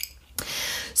 right?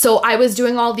 So I was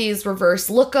doing all these reverse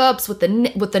lookups with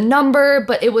the number,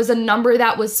 but it was a number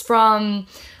that was from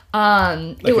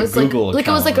it was like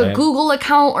it was like a Google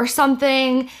account or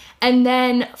something. And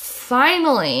then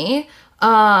finally,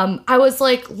 I was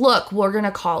like, look, we're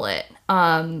gonna call it.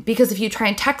 Because if you try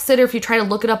and text it or if you try to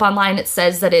look it up online, it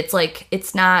says that it's like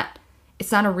it's not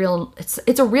a real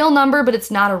it's a real number, but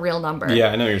it's not a real number. Yeah,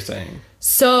 I know what you're saying.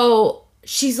 So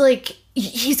she's like,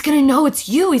 he's gonna know it's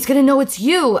you. He's gonna know it's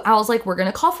you. I was like, we're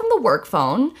gonna call from the work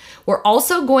phone. We're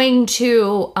also going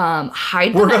to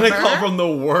hide the number. We're gonna call from the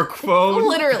work phone?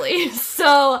 Literally.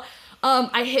 So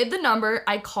I hid the number.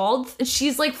 I called.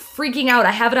 She's like freaking out.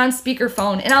 I have it on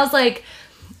speakerphone. And I was like,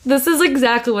 this is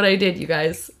exactly what I did, you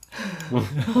guys.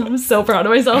 I'm so proud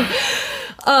of myself.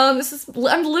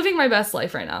 I'm living my best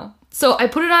life right now. So I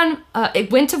put it on,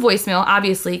 it went to voicemail,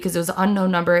 obviously, because it was an unknown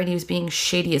number, and he was being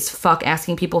shady as fuck,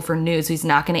 asking people for news, so he's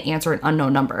not going to answer an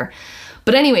unknown number.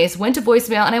 But anyways, went to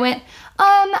voicemail, and I went,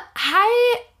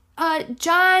 hi,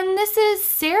 John, this is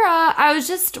Sarah. I was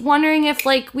just wondering if,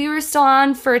 like, we were still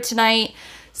on for tonight.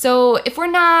 So if we're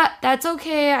not, that's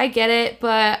okay, I get it,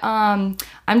 but I'm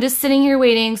just sitting here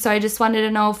waiting, so I just wanted to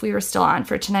know if we were still on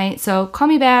for tonight. So call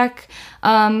me back.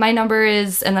 My number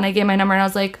is, and then I gave my number, and I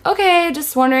was like, okay,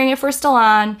 just wondering if we're still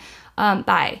on.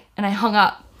 Bye. And I hung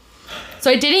up. So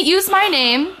I didn't use my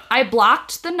name. I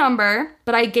blocked the number,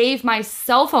 but I gave my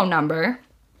cell phone number,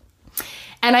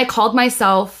 and I called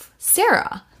myself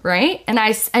Sarah, right? And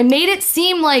I made it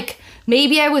seem like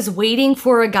maybe I was waiting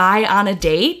for a guy on a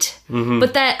date,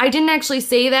 but that I didn't actually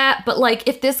say that. But like,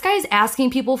 if this guy's asking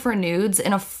people for nudes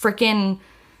in a freaking,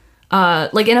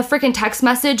 text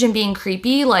message and being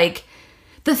creepy, like,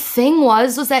 the thing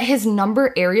was that his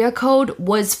number area code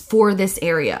was for this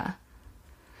area.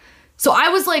 So I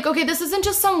was like, okay, this isn't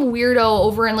just some weirdo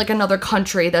over in like another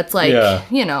country that's like,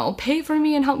 you know, pay for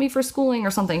me and help me for schooling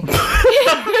or something. You know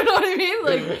what I mean?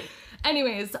 Like,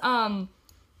 anyways,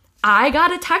 I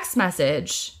got a text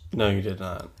message. No, you did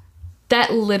not.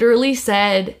 That literally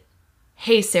said,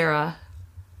 hey, Sarah.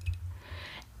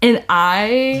 And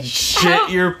I...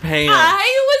 Shit your pants.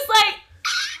 I was like...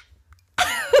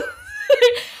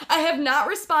 I have not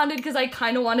responded because I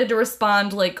kind of wanted to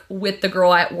respond, like, with the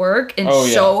girl at work and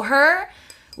show her,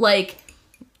 like,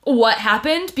 what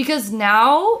happened. Because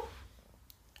now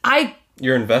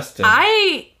You're invested.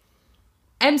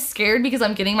 I'm scared because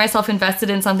I'm getting myself invested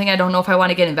in something I don't know if I want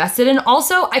to get invested in.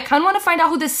 Also, I kind of want to find out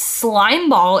who this slime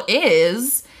ball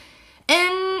is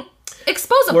and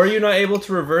expose him. Were you not able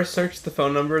to reverse search the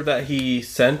phone number that he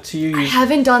sent to you? I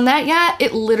haven't done that yet.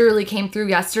 It literally came through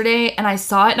yesterday, and I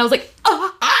saw it, and I was like,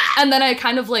 ah! And then I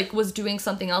kind of, like, was doing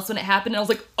something else when it happened, and I was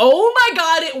like, oh my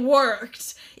god, it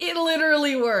worked! It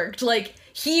literally worked. Like,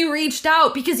 he reached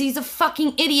out because he's a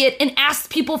fucking idiot and asked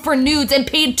people for nudes and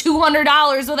paid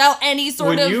 $200 without any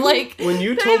sort of like. When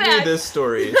you told me this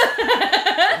story,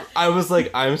 I was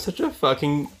like, I'm such a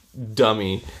fucking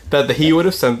dummy that he would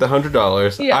have sent the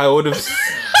 $100. Yeah. I would have sent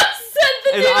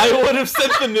the nude. And I would have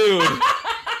sent the nude.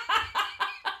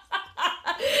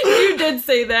 You did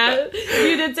say that.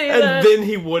 And then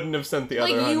he wouldn't have sent the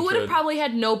other 100. Like, you would have probably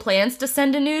had no plans to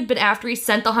send a nude, but after he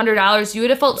sent the $100, you would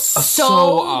have felt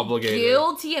so obligated.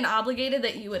 Guilty and obligated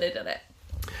that you would have done it.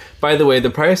 By the way, the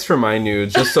price for my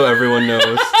nudes, just so everyone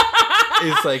knows,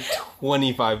 is like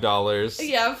 $25.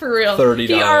 Yeah, for real. $30.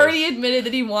 He already admitted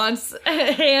that he wants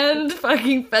hand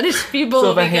fucking fetish people.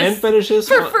 So if a hand fetishist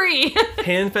for free.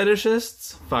 Hand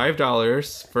fetishists,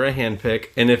 $5 for a hand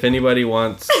pick, and if anybody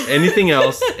wants anything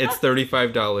else, it's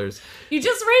 $35. You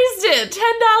just raised it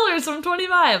 $10 from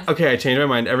 $25. Okay, I changed my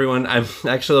mind. Everyone, I'm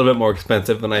actually a little bit more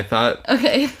expensive than I thought.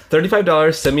 Okay.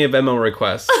 $35. Send me a Venmo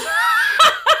request.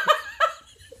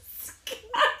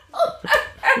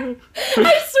 I swear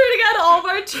to God, all of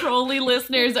our trolley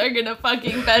listeners are gonna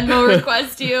fucking Venmo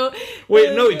request you.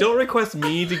 Wait, no, don't request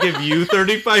me to give you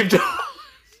 $35.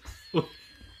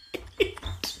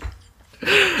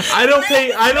 I don't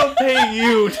pay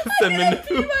you to send me nudes.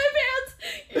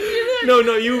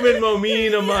 No, you Venmo me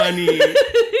the money.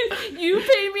 You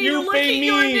pay me to look at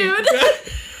your nude.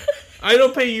 I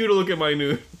don't pay you to look at my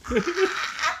nude.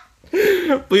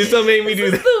 Please don't make me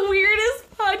do that. This is the weirdest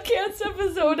podcast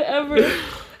episode ever.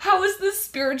 How is this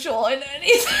spiritual in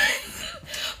anything?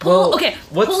 Pull a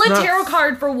tarot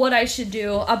card for what I should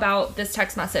do about this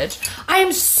text message. I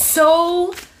am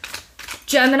so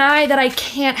Gemini that I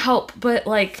can't help but,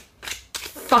 like,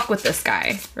 fuck with this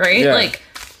guy, right? Yeah. Like,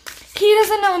 he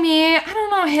doesn't know me. I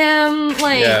don't know him.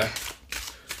 Like, yeah.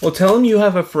 Well, tell him you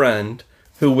have a friend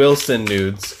who will send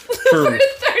nudes for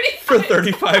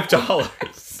 $35.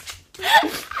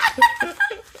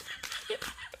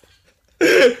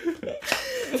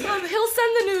 He'll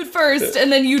send the nude first,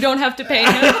 and then you don't have to pay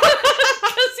him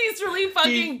because he's really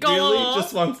fucking gullible. He really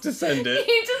just wants to send it.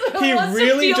 He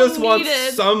really just wants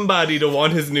somebody to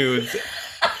want his nudes.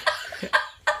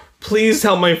 Please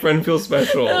help my friend feel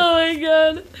special. Oh my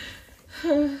God.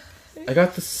 I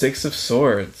got the 6 of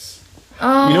Swords.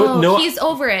 Oh, he's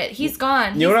over it. He's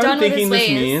gone. You know what I'm thinking this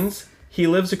means? He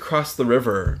lives across the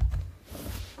river.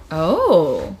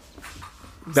 Oh.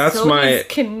 That's he's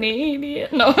Canadian.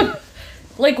 No.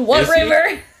 Like what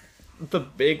river? The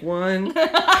big one.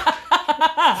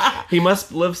 He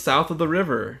must live south of the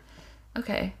river.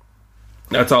 Okay.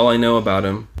 That's all I know about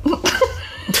him.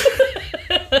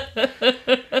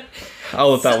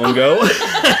 I'll let that one go.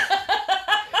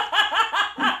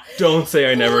 Don't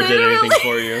say I never did anything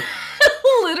for you.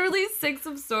 Literally 6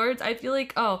 of Swords. I feel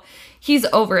like, he's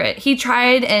over it. He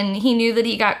tried and he knew that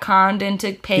he got conned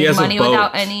into paying money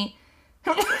without any...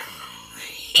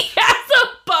 He has a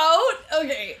boat?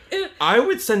 Okay. I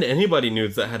would send anybody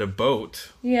nudes that had a boat.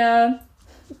 Yeah.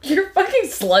 You're fucking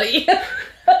slutty. I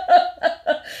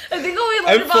think all we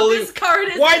learned about this card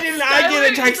is... Why didn't I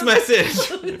get a text message?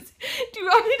 Do you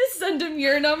want me to send him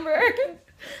your number?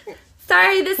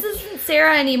 Sorry, this isn't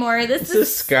Sarah anymore. This is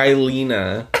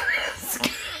Skylina.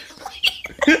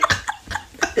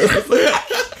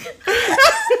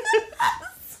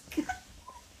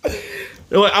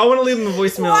 I want to leave him a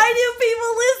voicemail. Why do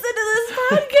people listen to this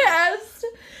podcast?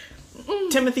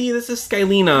 Timothy, this is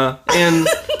Skylina, and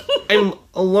I'm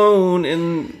alone,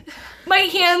 and my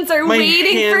hands are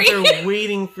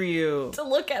waiting for you to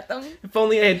look at them. If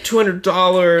only I had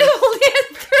 $200. If only I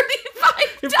had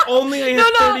 $35. If only I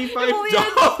had $35. If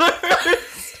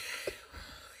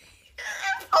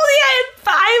only I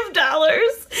had $5.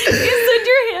 You said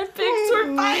your hand pics were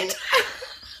 $5.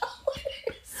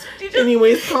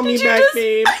 Anyways, call me back,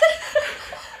 babe.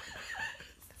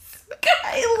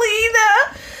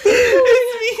 Skylina.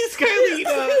 It's me,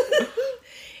 Skylina.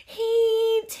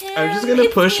 Hey, Tim. I'm just gonna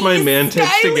push my man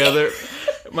tits together,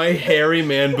 my hairy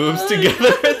man boobs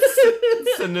together, and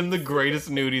send him the greatest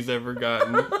nude he's ever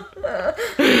gotten.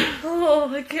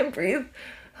 Oh, I can't breathe.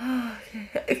 Oh,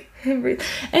 okay. I can't breathe.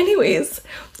 Anyways,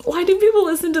 why do people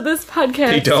listen to this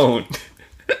podcast? They don't.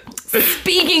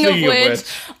 Speaking of which,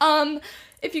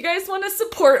 if you guys want to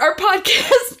support our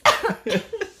podcast,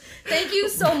 thank you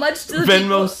so much to the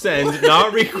Venmo send,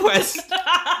 not request.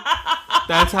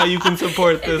 That's how you can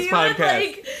support this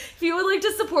podcast. If you would like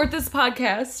to support this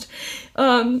podcast,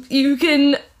 you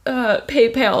can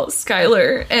PayPal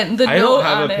Skylar and the I note don't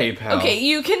have on a it. PayPal. Okay,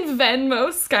 you can Venmo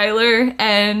Skylar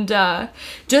and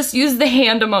just use the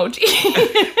hand emoji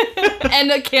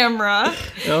and a camera.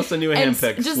 And I'll send you a hand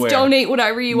pic. Just donate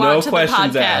whatever you want to the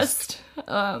podcast. Asked.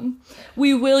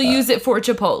 We will use it for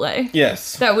Chipotle.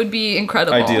 Yes. That would be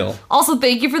incredible. Ideal. Also,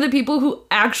 thank you for the people who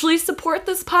actually support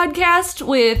this podcast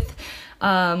with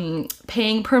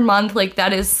paying per month. Like,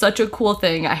 that is such a cool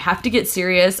thing. I have to get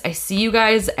serious. I see you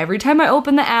guys every time I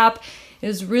open the app. It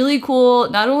is really cool,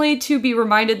 not only to be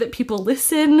reminded that people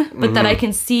listen, but that I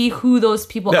can see who those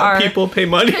people are. People pay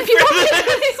money for this.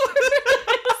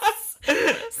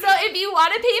 So if you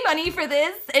want to pay money for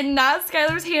this and not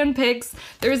Skylar's handpicks,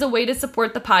 there is a way to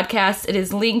support the podcast. It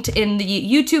is linked in the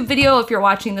YouTube video if you're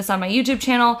watching this on my YouTube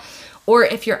channel, or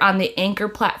if you're on the Anchor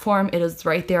platform, it is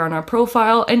right there on our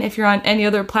profile. And if you're on any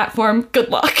other platform, good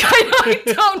luck. I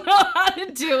don't know how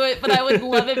to do it, but I would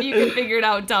love if you could figure it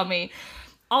out and tell me.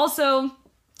 Also,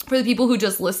 for the people who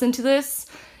just listen to this,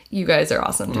 you guys are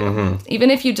awesome too.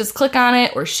 Even if you just click on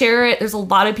it or share it, there's a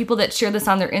lot of people that share this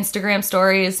on their Instagram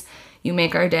stories. You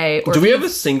make our day. Or do we have a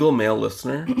single male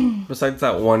listener besides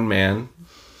that one man?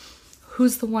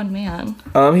 Who's the one man?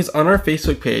 He's on our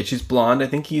Facebook page. He's blonde. I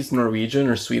think he's Norwegian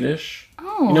or Swedish.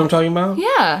 Oh. You know what I'm talking about?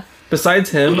 Yeah.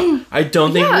 Besides him, I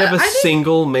don't think we have a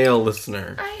single male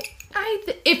listener.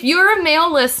 If you're a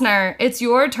male listener, it's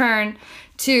your turn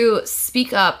to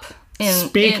speak up.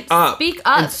 Speak up.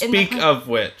 And speak of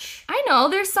which. I know.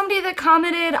 There's somebody that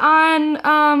commented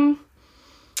on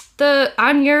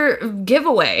your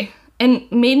giveaway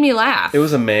and made me laugh. It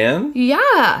was a man?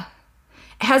 Yeah.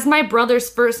 It has my brother's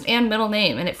first and middle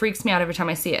name, and it freaks me out every time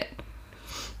I see it.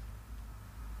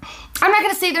 I'm not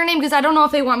going to say their name because I don't know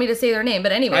if they want me to say their name,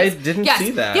 but anyways. I didn't see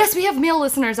that. Yes, we have male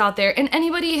listeners out there, and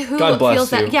anybody who God bless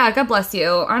feels you. that. Yeah, God bless you.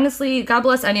 Honestly, God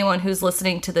bless anyone who's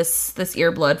listening to this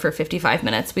earblood for 55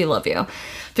 minutes. We love you.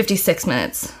 56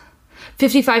 minutes.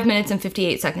 55 minutes and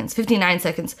 58 seconds. 59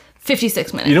 seconds.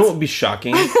 56 minutes. You know what would be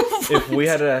shocking? If we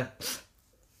had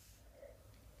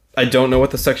I don't know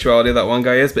what the sexuality of that one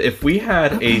guy is, but if we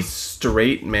had a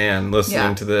straight man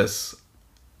listening to this,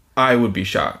 I would be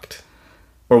shocked.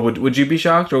 Or would you be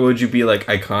shocked? Or would you be, like,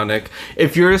 iconic?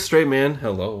 If you're a straight man,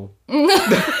 hello. Okay,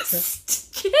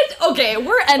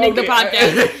 we're ending the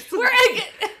podcast.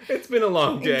 It's been a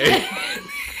long day.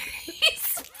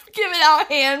 He's giving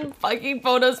out hand fucking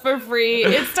photos for free.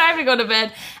 It's time to go to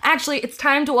bed. Actually, it's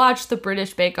time to watch the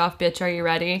British Bake Off, bitch. Are you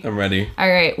ready? I'm ready. All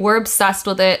right, we're obsessed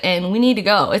with it, and we need to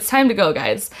go. It's time to go,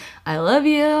 guys. I love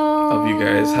you. Love you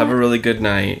guys. Have a really good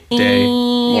night, day,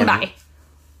 morning. Bye.